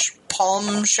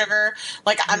 palm sugar.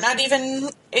 Like, I'm not even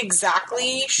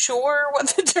exactly sure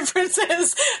what the difference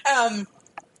is.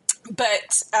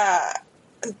 But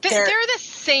they're the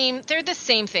same. They're the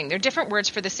same thing. They're different words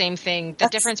for the same thing. The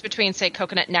difference between, say,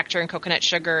 coconut nectar and coconut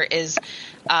sugar is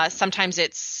sometimes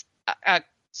it's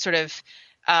sort of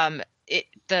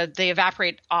they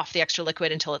evaporate off the extra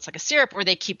liquid until it's like a syrup, or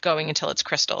they keep going until it's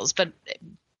crystals. But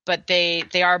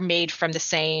they are made from the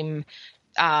same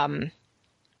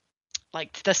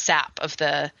like the sap of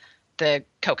the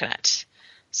coconut.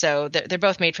 So they're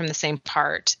both made from the same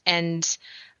part. And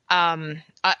I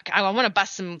want to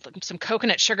bust some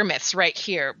coconut sugar myths right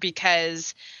here,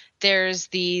 because there's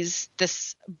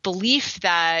this belief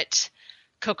that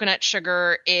coconut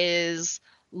sugar is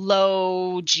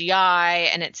low GI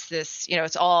and it's this,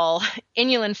 it's all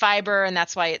inulin fiber and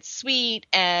that's why it's sweet,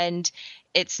 and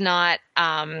it's not,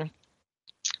 that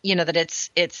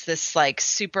it's this like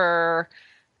super,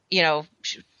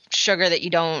 sugar that you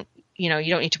don't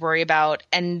need to worry about.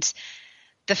 And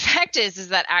the fact is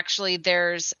that actually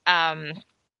there's a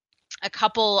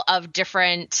couple of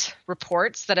different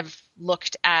reports that have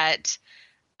looked at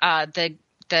the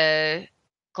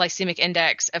glycemic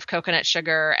index of coconut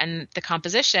sugar and the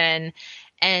composition,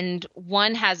 and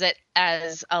one has it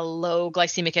as a low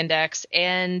glycemic index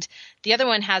and the other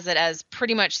one has it as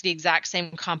pretty much the exact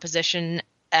same composition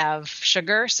of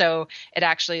sugar. So it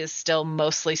actually is still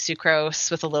mostly sucrose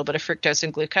with a little bit of fructose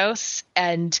and glucose.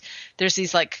 And there's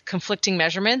these like conflicting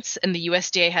measurements, and the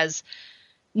USDA has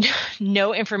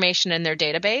no information in their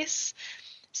database.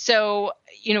 So,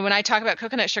 when I talk about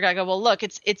coconut sugar, I go, well, look,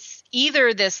 it's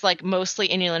either this like mostly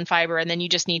inulin fiber, and then you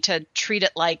just need to treat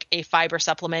it like a fiber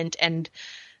supplement. And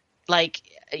like,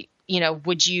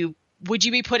 would you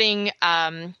be putting,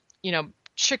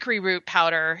 chicory root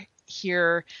powder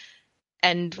here,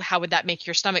 and how would that make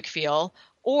your stomach feel?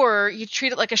 Or you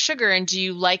treat it like a sugar, and do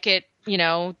you like it,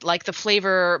 like the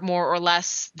flavor more or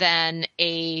less than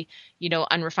a,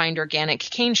 unrefined organic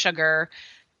cane sugar?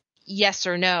 Yes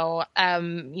or no.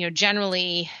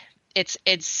 Generally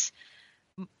it's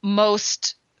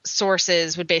most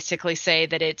sources would basically say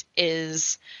that it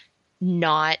is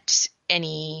not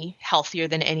any healthier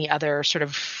than any other sort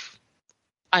of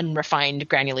unrefined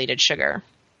granulated sugar.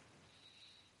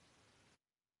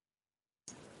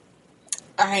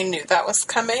 I knew that was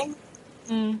coming.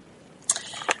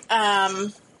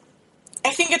 I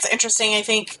think it's interesting. I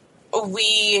think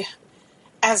we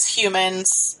as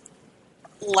humans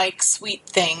like sweet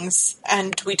things,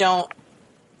 and we don't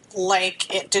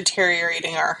like it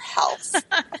deteriorating our health.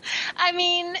 I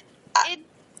mean,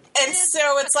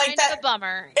 so it's like that. A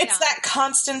bummer. It's that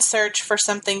constant search for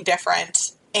something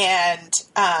different, and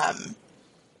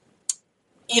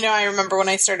I remember when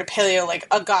I started paleo, like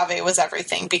agave was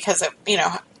everything because it,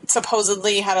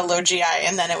 supposedly had a low GI,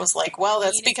 and then it was like, well,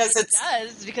 that's because it's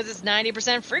 90%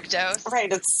 fructose.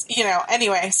 Right. It's,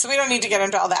 anyway, so we don't need to get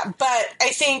into all that. But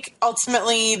I think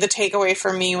ultimately the takeaway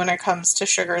for me when it comes to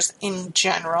sugars in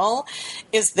general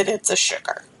is that it's a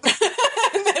sugar.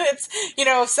 That it's,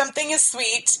 if something is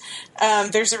sweet,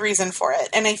 there's a reason for it.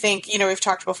 And I think, we've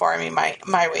talked before, I mean,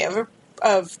 my way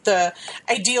of the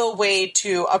ideal way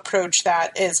to approach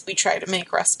that is we try to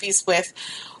make recipes with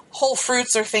whole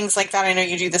fruits or things like that. I know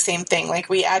you do the same thing. Like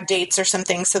we add dates or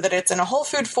something so that it's in a whole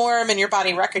food form and your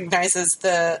body recognizes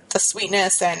the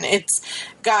sweetness, and it's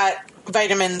got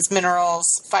vitamins,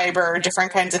 minerals, fiber,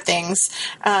 different kinds of things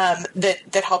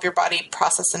that help your body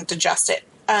process and digest it.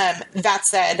 That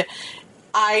said,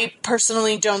 I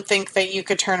personally don't think that you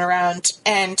could turn around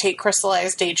and take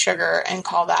crystallized date sugar and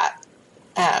call that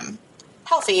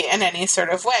healthy in any sort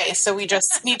of way. So we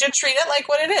just need to treat it like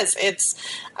what it is. It's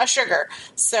a sugar.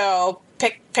 So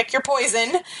pick your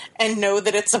poison and know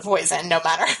that it's a poison, no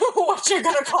matter what you're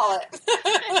going to call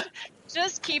it.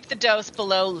 Just keep the dose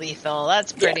below lethal.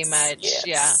 That's pretty much, yes.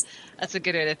 Yeah. That's a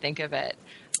good way to think of it.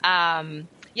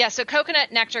 So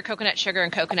coconut nectar, coconut sugar,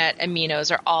 and coconut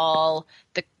aminos are all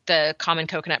the the common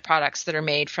coconut products that are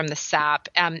made from the sap.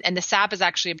 And the sap is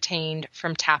actually obtained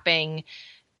from tapping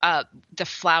the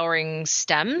flowering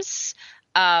stems.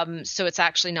 So it's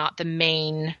actually not the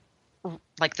main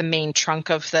trunk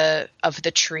of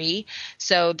the tree.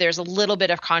 So there's a little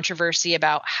bit of controversy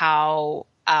about how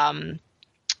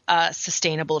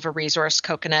sustainable of a resource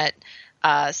coconut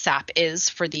sap is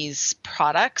for these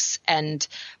products. And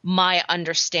my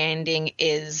understanding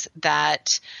is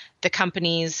that the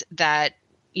companies that,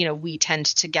 we tend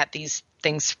to get these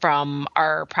things from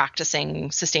are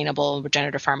practicing sustainable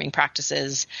regenerative farming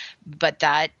practices, but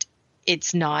that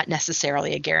it's not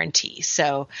necessarily a guarantee.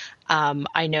 So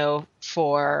I know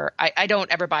I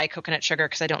don't ever buy coconut sugar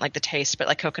because I don't like the taste, but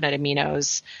like coconut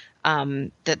aminos,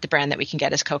 the brand that we can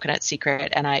get is Coconut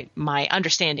Secret. And my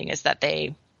understanding is that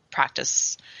they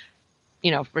practice,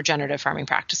 regenerative farming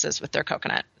practices with their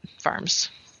coconut farms.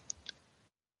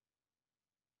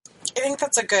 I think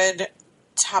that's a good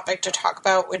topic to talk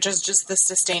about, which is just the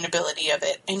sustainability of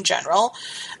it in general.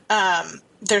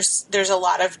 There's a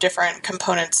lot of different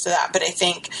components to that, but I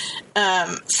think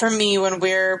for me, when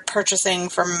we're purchasing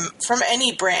from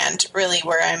any brand, really,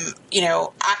 where I'm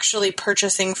actually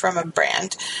purchasing from a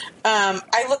brand,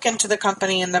 I look into the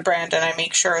company and the brand, and I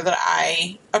make sure that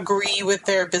I agree with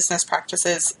their business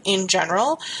practices in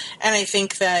general. And I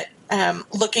think that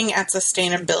looking at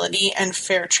sustainability and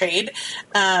fair trade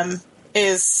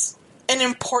is an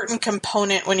important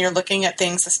component when you're looking at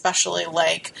things, especially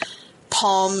like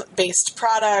palm-based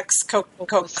products,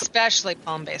 especially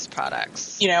palm-based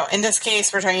products. In this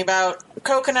case, we're talking about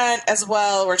coconut as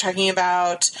well. We're talking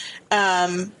about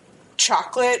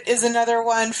chocolate is another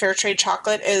one. Fair trade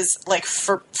chocolate is like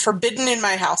forbidden in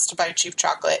my house to buy cheap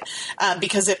chocolate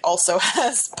because it also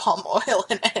has palm oil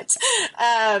in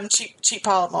it, cheap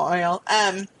palm oil.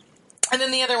 And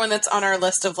then the other one that's on our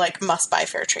list of like must-buy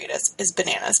fair trade is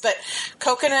bananas. But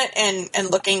coconut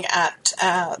and looking at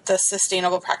the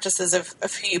sustainable practices of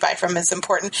who you buy from is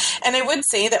important. And I would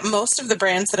say that most of the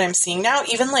brands that I'm seeing now,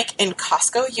 even like in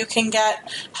Costco, you can get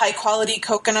high-quality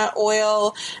coconut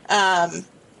oil.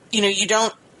 You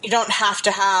don't have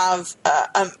to have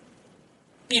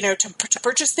to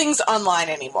purchase things online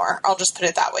anymore. I'll just put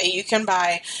it that way. You can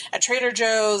buy at Trader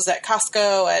Joe's, at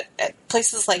Costco, at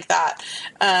places like that,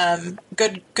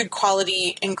 good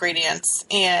quality ingredients.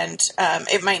 And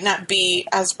it might not be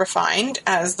as refined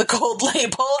as the gold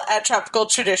label at Tropical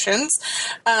Traditions,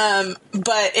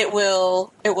 but it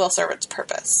will serve its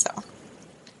purpose. So.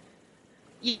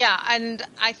 Yeah, and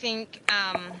I think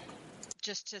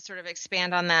just to sort of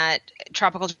expand on that,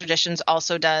 Tropical Traditions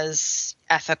also does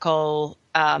ethical,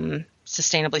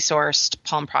 sustainably sourced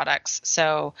palm products.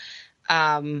 So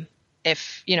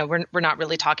if, we're not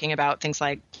really talking about things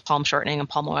like palm shortening and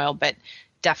palm oil, but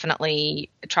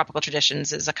definitely Tropical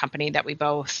Traditions is a company that we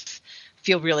both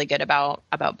feel really good about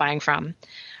buying from.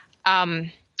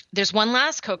 There's one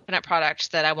last coconut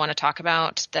product that I want to talk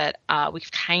about that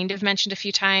we've kind of mentioned a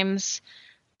few times,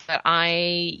 but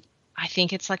I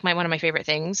think it's like one of my favorite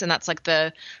things, and that's like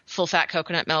the full fat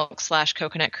coconut milk /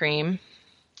 coconut cream.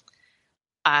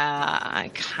 I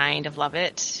kind of love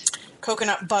it.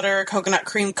 Coconut butter, coconut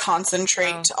cream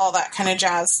concentrate, all that kind of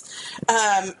jazz.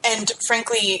 And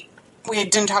frankly, we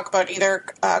didn't talk about either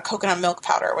coconut milk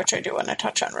powder, which I do want to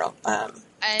touch on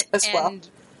as well. And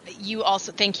you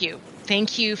also, thank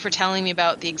you for telling me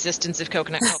about the existence of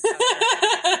coconut milk powder.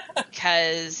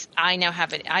 Because I now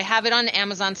have it. I have it on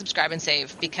Amazon Subscribe and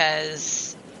Save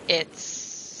because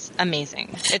it's amazing.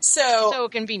 It's so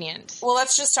convenient. Well,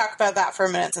 let's just talk about that for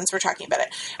a minute since we're talking about it.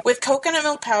 With coconut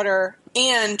milk powder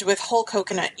and with whole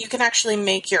coconut, you can actually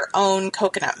make your own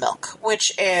coconut milk,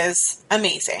 which is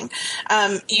amazing.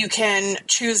 You can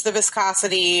choose the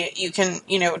viscosity. You can,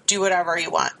 do whatever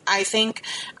you want.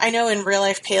 I know in Real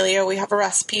Life Paleo, we have a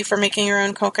recipe for making your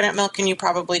own coconut milk, and you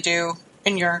probably do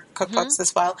in your cookbooks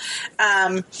as well.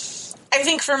 I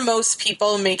think for most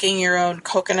people, making your own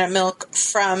coconut milk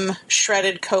from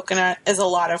shredded coconut is a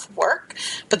lot of work,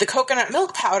 but the coconut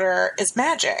milk powder is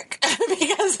magic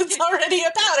because it's already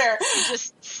a powder. You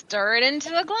just stir it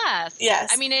into a glass. Yes.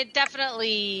 I mean, it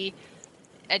definitely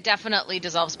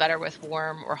dissolves better with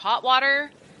warm or hot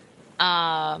water.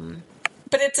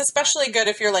 But it's especially good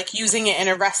if you're like using it in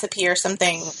a recipe or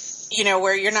something,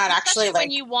 where you're not actually like...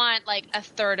 when you want like a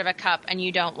third of a cup and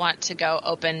you don't want to go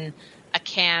open a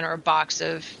can or a box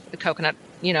of the coconut,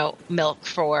 milk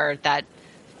for that,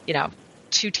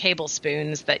 2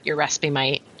 tablespoons that your recipe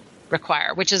might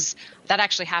require, that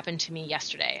actually happened to me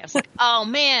yesterday. I was like, oh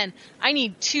man, I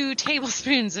need 2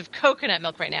 tablespoons of coconut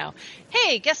milk right now.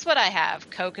 Hey, guess what I have?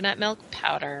 Coconut milk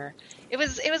powder. It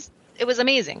was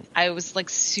amazing. I was like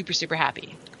super, super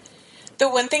happy. The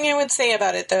one thing I would say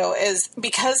about it, though, is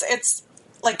because it's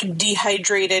like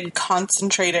dehydrated,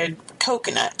 concentrated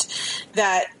coconut,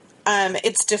 that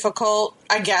it's difficult,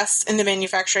 I guess, in the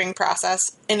manufacturing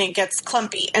process, and it gets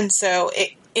clumpy. And so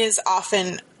it is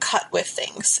often cut with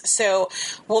things. So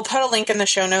we'll put a link in the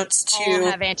show notes to... All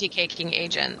have anti-caking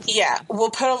agents. Yeah, we'll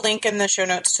put a link in the show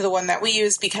notes to the one that we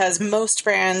use, because most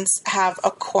brands have a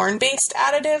corn-based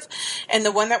additive, and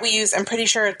the one that we use, I'm pretty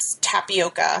sure it's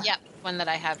tapioca. Yep, one that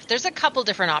I have. There's a couple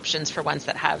different options for ones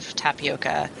that have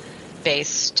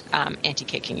tapioca-based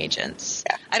anti-caking agents.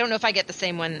 Yeah. I don't know if I get the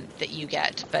same one that you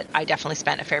get, but I definitely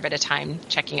spent a fair bit of time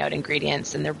checking out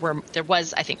ingredients, and there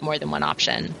was, I think, more than one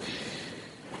option.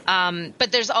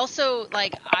 But there's also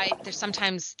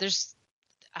there's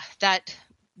that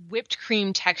whipped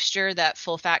cream texture that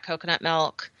full fat coconut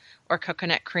milk or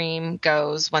coconut cream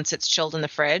goes once it's chilled in the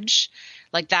fridge.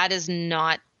 Like, that is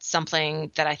not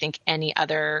something that I think any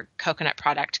other coconut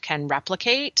product can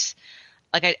replicate.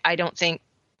 Like, I don't think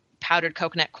powdered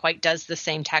coconut quite does the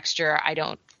same texture. I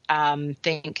don't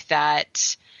think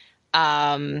that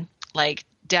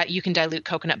you can dilute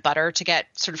coconut butter to get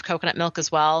sort of coconut milk as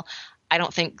well. I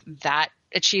don't think that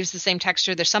achieves the same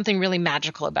texture. There's something really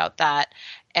magical about that.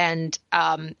 And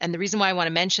the reason why I want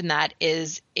to mention that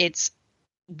is it's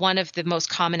one of the most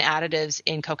common additives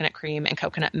in coconut cream and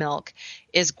coconut milk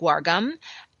is guar gum.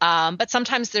 But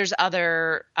sometimes there's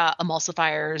other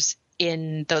emulsifiers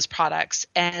in those products.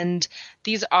 And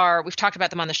we've talked about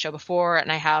them on the show before,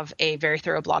 and I have a very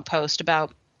thorough blog post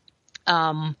about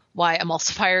why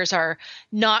emulsifiers are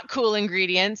not cool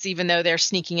ingredients, even though they're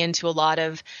sneaking into a lot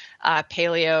of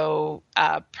paleo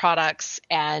products,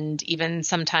 and even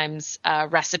sometimes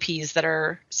recipes that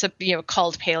are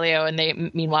called paleo, and they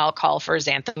meanwhile call for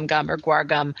xanthan gum or guar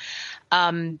gum.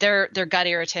 They're gut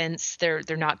irritants. They're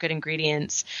not good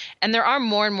ingredients. And there are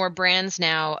more and more brands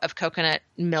now of coconut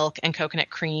milk and coconut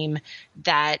cream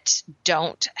that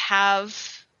don't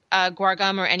have guar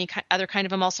gum or any other kind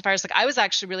of emulsifiers. Like, I was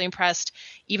actually really impressed.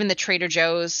 Even the Trader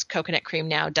Joe's coconut cream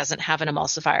now doesn't have an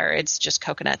emulsifier. It's just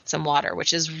coconuts and water,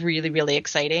 which is really, really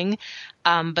exciting.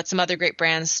 But some other great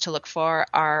brands to look for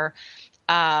are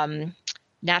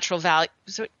Natural Value.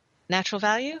 Natural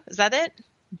Value? Is that it?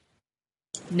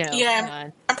 No. Yeah,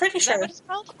 I'm pretty sure. Is that what it's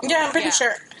called? Yeah, I'm pretty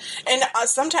sure. And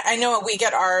sometimes, I know we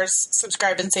get ours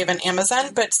Subscribe and Save on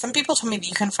Amazon, but some people told me that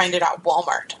you can find it at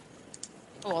Walmart.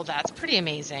 Well, that's pretty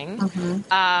amazing.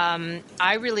 Mm-hmm.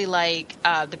 I really like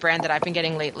the brand that I've been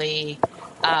getting lately,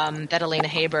 that Elena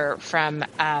Haber from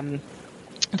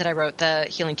that I wrote the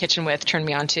Healing Kitchen with turned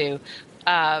me on to,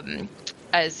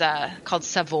 is called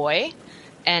Savoy,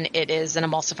 and it is an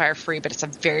emulsifier free, but it's a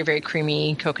very, very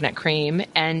creamy coconut cream.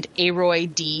 And Aroy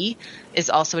D is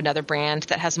also another brand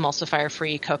that has emulsifier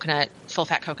free coconut, full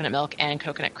fat coconut milk and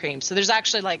coconut cream. So there's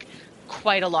actually like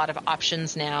quite a lot of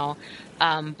options now.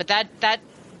 But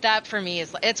that for me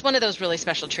it's one of those really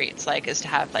special treats, is to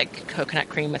have like coconut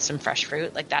cream with some fresh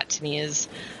fruit. Like, that to me is,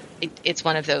 it's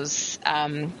one of those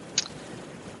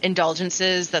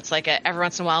indulgences that's like every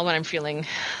once in a while when I'm feeling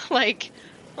like,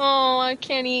 oh, I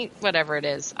can't eat whatever it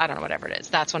is. I don't know, whatever it is.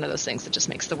 That's one of those things that just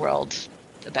makes the world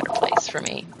a better place for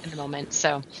me in the moment.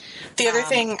 So the other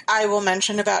thing I will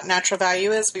mention about Natural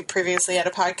Value is we previously had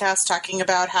a podcast talking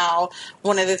about how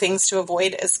one of the things to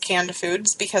avoid is canned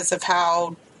foods because of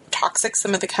how toxic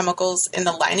some of the chemicals in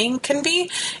the lining can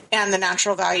be. And the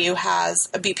Natural Value has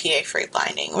a BPA-free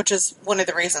lining, which is one of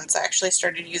the reasons I actually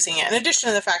started using it, in addition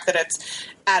to the fact that it's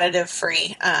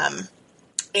additive-free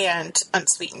and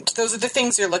unsweetened. Those are the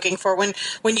things you're looking for. When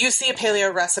you see a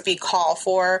paleo recipe call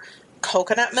for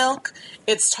coconut milk,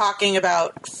 it's talking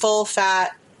about full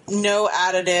fat, no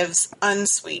additives,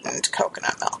 unsweetened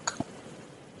coconut milk.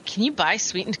 Can you buy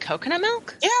sweetened coconut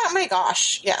milk? Yeah, oh my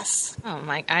gosh, yes. Oh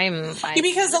my, I'm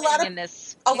because a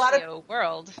lot of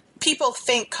world. People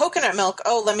think coconut milk,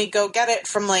 oh, let me go get it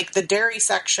from like the dairy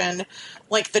section,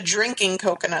 like the drinking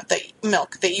coconut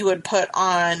milk that you would put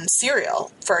on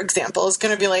cereal, for example, is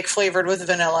going to be like flavored with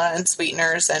vanilla and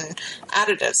sweeteners and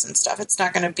additives and stuff. It's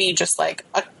not going to be just like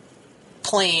a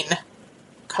plain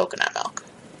coconut milk.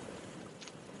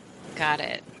 Got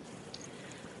it.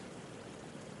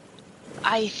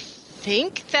 I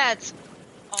think that's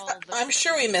all. I'm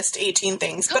sure we missed 18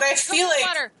 things, but I feel like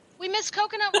water. We missed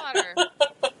coconut water.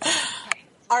 Okay.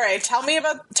 All right, tell me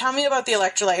about the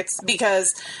electrolytes,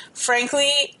 because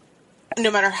frankly,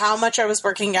 no matter how much I was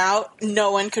working out,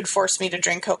 no one could force me to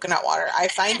drink coconut water. I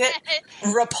find it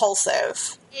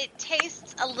repulsive. It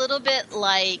tastes a little bit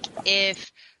like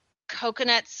if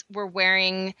coconuts were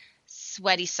wearing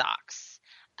sweaty socks,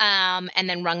 and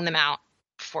then wrung them out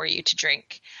for you to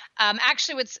drink.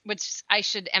 Actually, what's I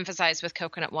should emphasize with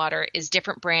coconut water is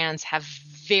different brands have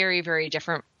very, very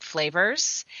different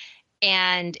flavors.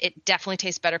 And it definitely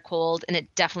tastes better cold, and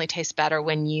it definitely tastes better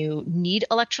when you need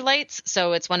electrolytes.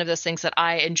 So it's one of those things that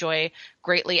I enjoy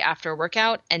greatly after a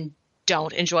workout and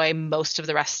don't enjoy most of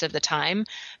the rest of the time.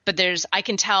 But I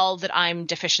can tell that I'm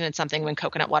deficient in something when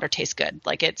coconut water tastes good.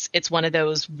 Like it's one of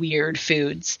those weird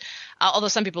foods. Although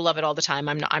some people love it all the time,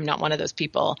 I'm not one of those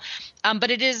people.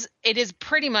 But it is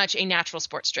pretty much a natural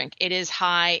sports drink. It is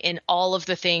high in all of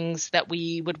the things that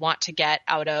we would want to get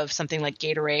out of something like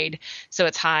Gatorade. So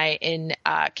it's high in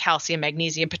calcium,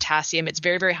 magnesium, potassium. It's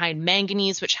very, very high in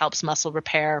manganese, which helps muscle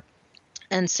repair.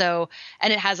 And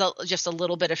it has just a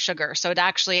little bit of sugar. So it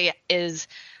actually is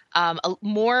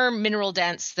more mineral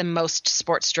dense than most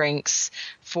sports drinks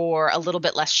for a little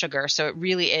bit less sugar. So it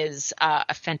really is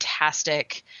a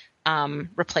fantastic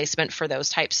replacement for those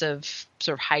types of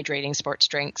sort of hydrating sports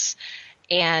drinks.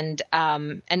 And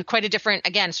quite a different,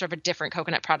 again, sort of a different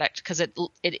coconut product, because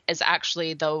it is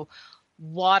actually the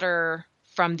water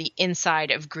from the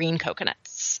inside of green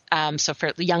coconuts. So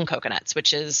for young coconuts,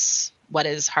 which is what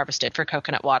is harvested for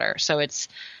coconut water. So it's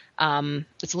a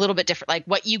little bit different. Like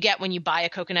what you get when you buy a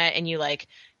coconut and you like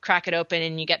crack it open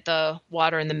and you get the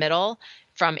water in the middle,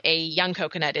 from a young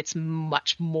coconut, it's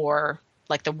much more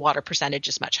like the water percentage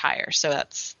is much higher. So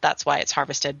that's why it's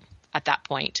harvested at that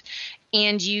point.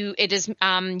 And it is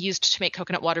used to make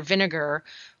coconut water vinegar,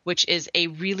 which is a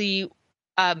really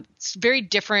it's very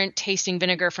different tasting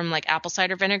vinegar from like apple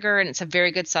cider vinegar. And it's a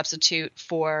very good substitute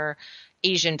for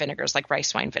Asian vinegars like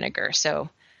rice wine vinegar. So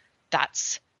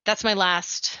that's my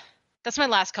last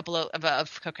couple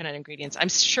of coconut ingredients. I'm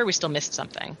sure we still missed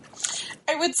something.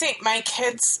 I would say my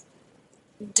kids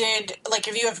did, like,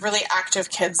 if you have really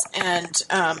active kids and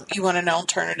you want an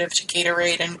alternative to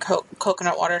Gatorade, and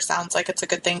coconut water sounds like it's a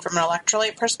good thing from an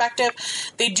electrolyte perspective,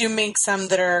 they do make some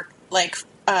that are like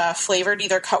flavored,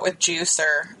 either cut with juice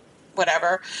or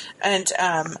whatever. And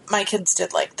my kids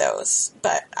did like those,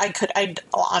 but I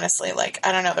honestly, like,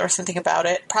 I don't know, there was something about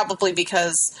it, probably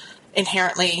because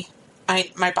inherently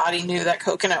my body knew that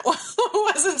coconut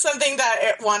wasn't something that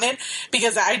it wanted,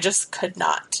 because I just could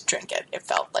not drink it. It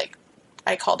felt like,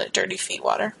 I called it dirty feet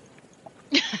water.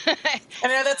 I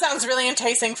know that sounds really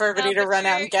enticing for everybody to run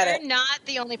out and get it. You're not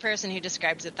the only person who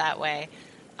describes it that way.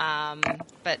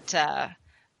 But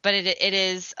it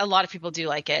is, a lot of people do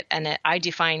like it. And I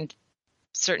do find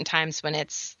certain times when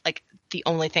it's like the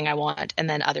only thing I want, and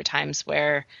then other times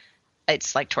where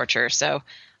it's like torture. So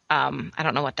I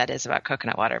don't know what that is about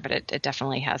coconut water, but it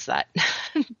definitely has that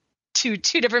two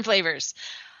different flavors: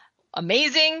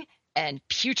 amazing and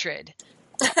putrid.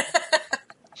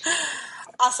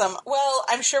 Awesome. Well,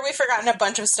 I'm sure we've forgotten a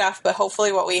bunch of stuff, but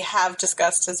hopefully what we have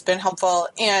discussed has been helpful.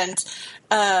 And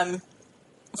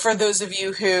for those of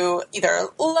you who either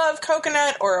love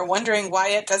coconut or are wondering why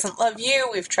it doesn't love you,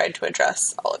 we've tried to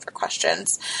address all of your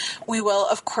questions. We will,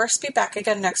 of course, be back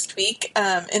again next week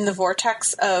in the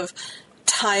vortex of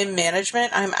time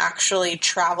management. I'm actually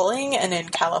traveling and in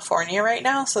California right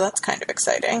now, so that's kind of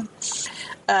exciting.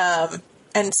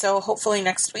 And so hopefully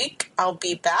next week I'll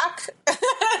be back and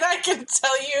I can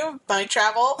tell you my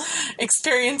travel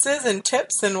experiences and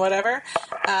tips and whatever.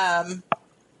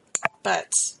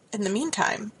 But in the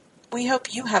meantime, we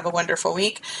hope you have a wonderful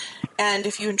week. And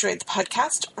if you enjoyed the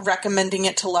podcast, recommending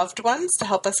it to loved ones to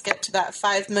help us get to that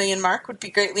 5 million mark would be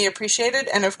greatly appreciated.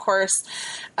 And of course,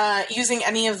 using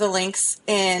any of the links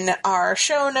in our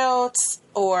show notes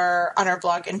or on our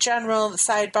blog in general, the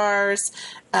sidebars,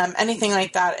 anything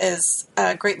like that is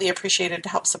greatly appreciated to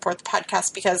help support the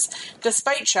podcast, because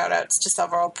despite shout outs to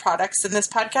several products in this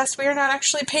podcast, we are not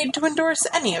actually paid to endorse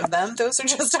any of them. Those are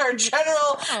just our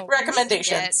general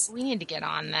recommendations. We need to get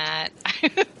on that.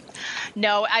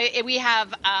 No, we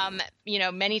have,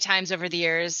 many times over the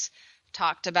years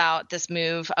talked about this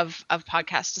move of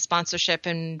podcast to sponsorship,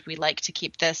 and we like to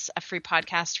keep this a free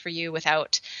podcast for you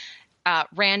without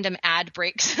random ad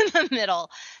breaks in the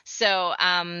middle. So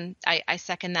I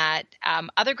second that.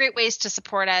 Other great ways to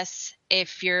support us,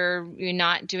 if you're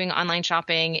not doing online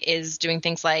shopping, is doing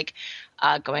things like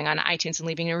going on iTunes and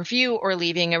leaving a review, or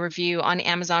leaving a review on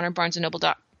Amazon or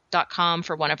BarnesandNoble.com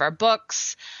for one of our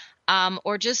books.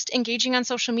 Or just engaging on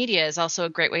social media is also a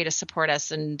great way to support us,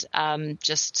 and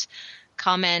just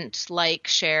comment, like,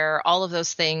 share, all of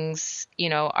those things,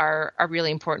 are really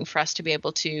important for us to be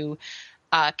able to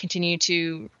continue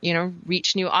to,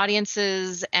 reach new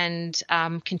audiences and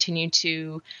continue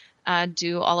to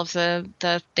do all of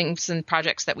the things and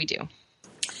projects that we do.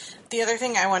 The other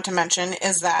thing I want to mention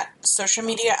is that social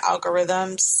media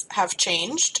algorithms have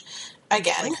changed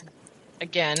again.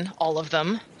 All of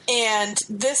them. And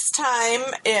this time,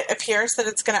 it appears that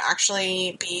it's going to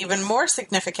actually be even more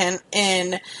significant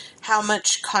in how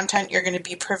much content you're going to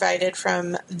be provided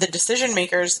from the decision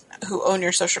makers who own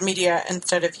your social media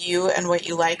instead of you and what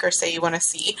you like or say you want to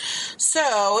see.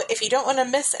 So if you don't want to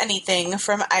miss anything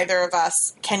from either of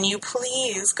us, can you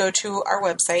please go to our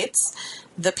websites,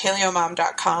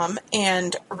 thepaleomom.com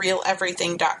and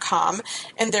realeverything.com,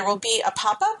 and there will be a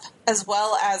pop-up as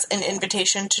well as an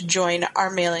invitation to join our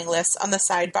mailing list on the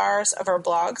sidebars of our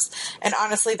blogs. And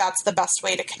honestly, that's the best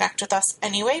way to connect with us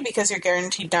anyway, because you're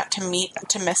guaranteed not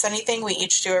to miss anything. We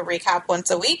each do a recap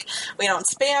once a week. We don't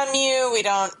spam you. We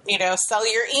don't,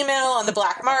 sell your email on the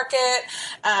black market.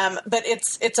 But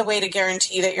it's a way to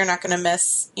guarantee that you're not going to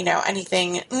miss,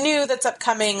 anything new that's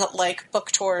upcoming, like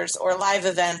book tours or live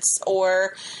events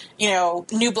or,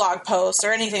 new blog posts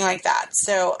or anything like that.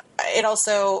 So it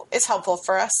also is helpful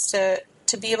for us to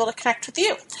be able to connect with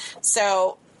you.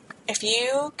 So if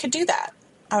you could do that,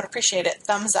 I would appreciate it.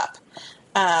 Thumbs up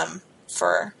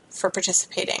for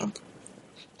participating.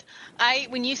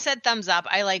 When you said thumbs up,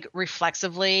 I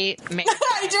reflexively made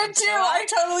I did too. I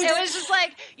totally did. It was just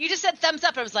you just said thumbs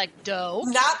up. I was like, dope.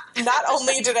 Not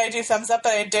only did I do thumbs up,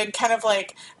 but I did kind of I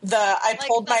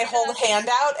pulled my whole hand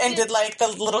out and did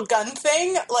the little gun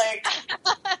thing,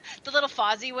 the little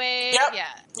Fozzie wave. Yep. Yeah.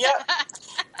 Yep.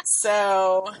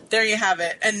 So there you have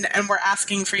it. And we're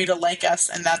asking for you to like us,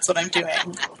 and that's what I'm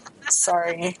doing.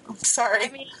 Sorry.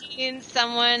 I mean,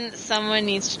 someone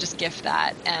needs to just gift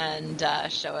that and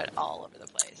show it all over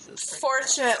the place.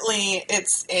 Fortunately,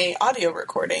 it's a audio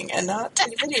recording and not a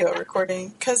video recording,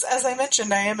 because as I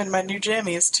mentioned, I am in my new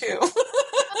jammies too.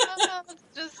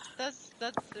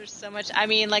 There's so much. I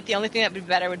mean, the only thing that would be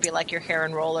better would be your hair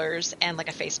and rollers and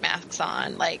a face mask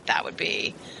on. That would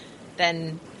be.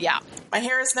 Then yeah. My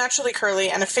hair is naturally curly,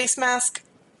 and a face mask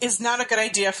is not a good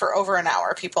idea for over an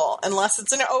hour, people. Unless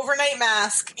it's an overnight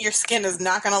mask, your skin is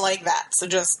not going to like that. So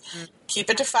just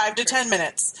keep it to 5 to 10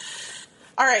 minutes.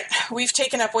 All right, we've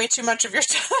taken up way too much of your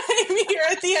time here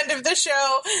at the end of the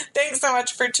show. Thanks so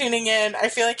much for tuning in. I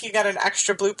feel like you got an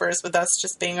extra bloopers with us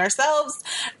just being ourselves.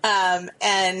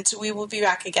 And we will be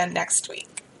back again next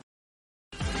week.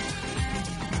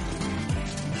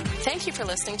 Thank you for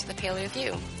listening to The Paleo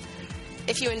View.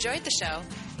 If you enjoyed the show,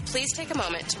 please take a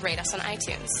moment to rate us on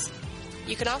iTunes.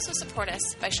 You can also support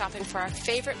us by shopping for our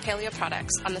favorite paleo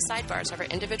products on the sidebars of our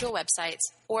individual websites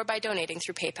or by donating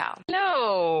through PayPal.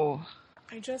 No.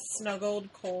 I just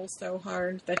snuggled Cole so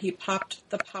hard that he popped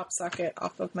the pop socket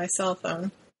off of my cell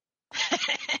phone.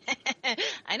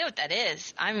 I know what that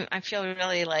is. I feel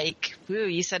really woo,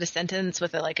 you said a sentence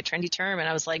with a trendy term, and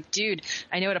I was like, dude,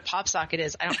 I know what a pop socket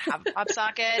is. I don't have a pop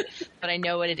socket, but I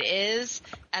know what it is,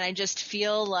 and I just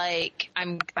feel like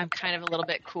I'm kind of a little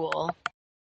bit cool.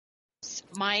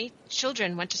 My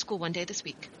children went to school one day this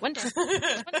week. One day.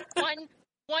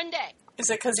 one day. Is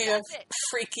it because you have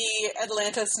freaky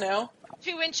Atlanta snow?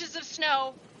 2 inches of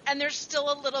snow, and there's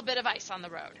still a little bit of ice on the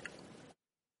road.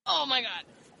 Oh my God.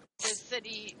 The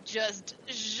city just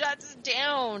shuts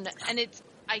down, and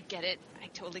I get it. I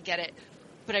totally get it.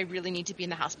 But I really need to be in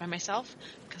the house by myself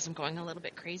because I'm going a little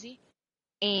bit crazy.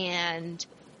 And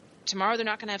tomorrow they're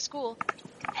not going to have school.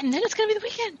 And then it's going to be the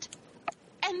weekend.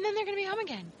 And then they're going to be home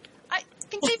again. I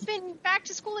think they've been back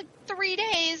to school 3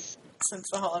 days.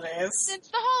 Since the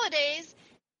holidays.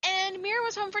 And Mira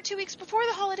was home for 2 weeks before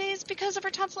the holidays because of her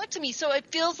tonsillectomy. So it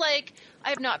feels like I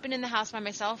have not been in the house by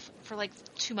myself for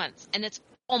 2 months. And it's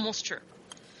almost true.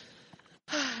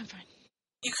 I'm fine.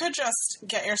 You could just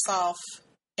get yourself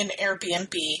an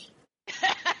Airbnb.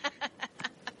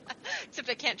 Except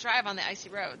I can't drive on the icy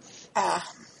roads.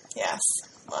 Yes.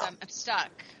 Well, I'm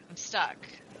stuck.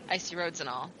 Icy roads and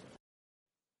all.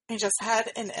 I just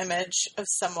had an image of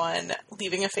someone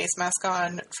leaving a face mask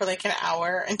on for an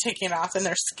hour and taking it off and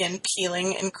their skin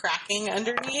peeling and cracking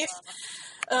underneath.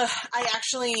 I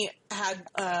actually had,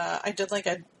 I did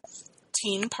a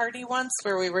teen party once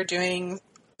where we were doing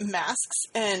masks,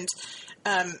 and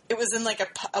it was in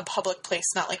a public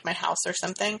place, not my house or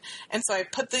something. And so I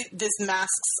put these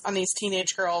masks on these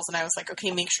teenage girls, and I was like,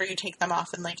 okay, make sure you take them off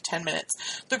in 10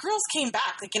 minutes. The girls came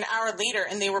back an hour later,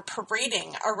 and they were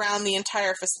parading around the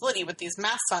entire facility with these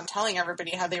masks on, telling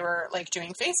everybody how they were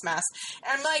doing face masks.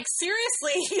 And I'm like,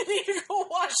 seriously, you need to go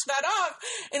wash that off.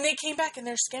 And they came back, and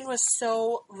their skin was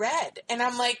so red. And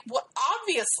I'm like, well,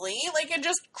 obviously, it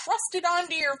just crusted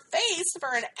onto your face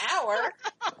for an hour.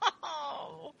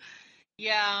 Oh,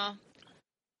 yeah.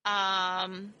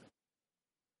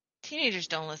 Teenagers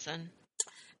don't listen.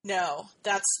 No,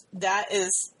 that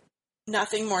is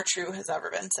nothing more true has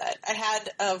ever been said. I had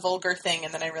a vulgar thing,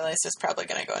 and then I realized it's probably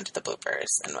going to go into the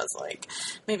bloopers, and was like,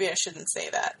 maybe I shouldn't say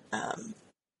that.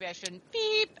 I shouldn't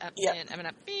beep. Yep. And I'm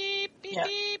gonna beep, beep, Yep.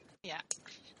 beep. Yeah.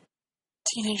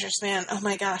 Teenagers, man. Oh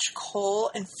my gosh.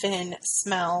 Cole and Finn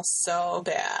smell so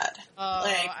bad.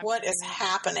 What is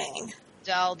happening?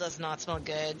 Dell does not smell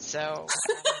good, so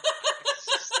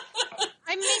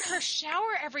I make her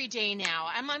shower every day now.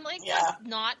 I'm like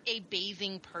not a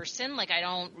bathing person. Like I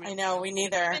don't. I know, we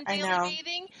neither. I know.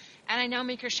 Bathing, and I now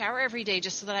make her shower every day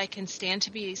just so that I can stand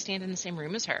in the same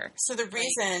room as her. So the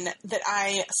reason that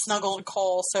I snuggled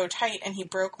Cole so tight and he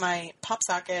broke my pop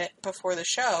socket before the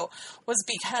show was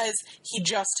because he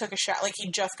just took a shower. Like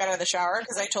he just got out of the shower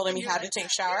because I told him he had to take a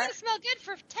shower. You're gonna smell good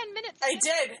for 10 minutes. I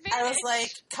did. I was like,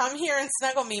 come here and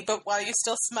snuggle me, but while you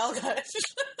still smell good.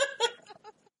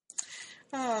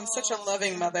 Oh, I'm such a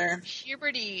loving mother.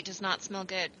 Puberty does not smell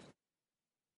good.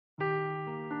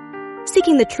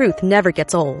 Seeking the truth never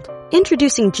gets old.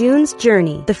 Introducing June's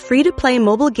Journey, the free-to-play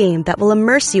mobile game that will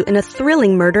immerse you in a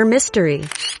thrilling murder mystery.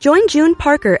 Join June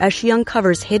Parker as she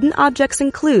uncovers hidden objects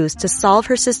and clues to solve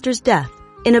her sister's death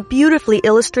in a beautifully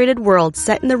illustrated world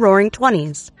set in the Roaring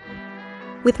 '20s.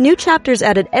 With new chapters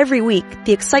added every week,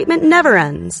 the excitement never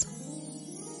ends.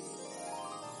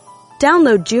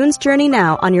 Download June's Journey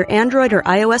now on your Android or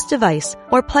iOS device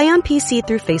or play on PC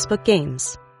through Facebook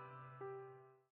Games.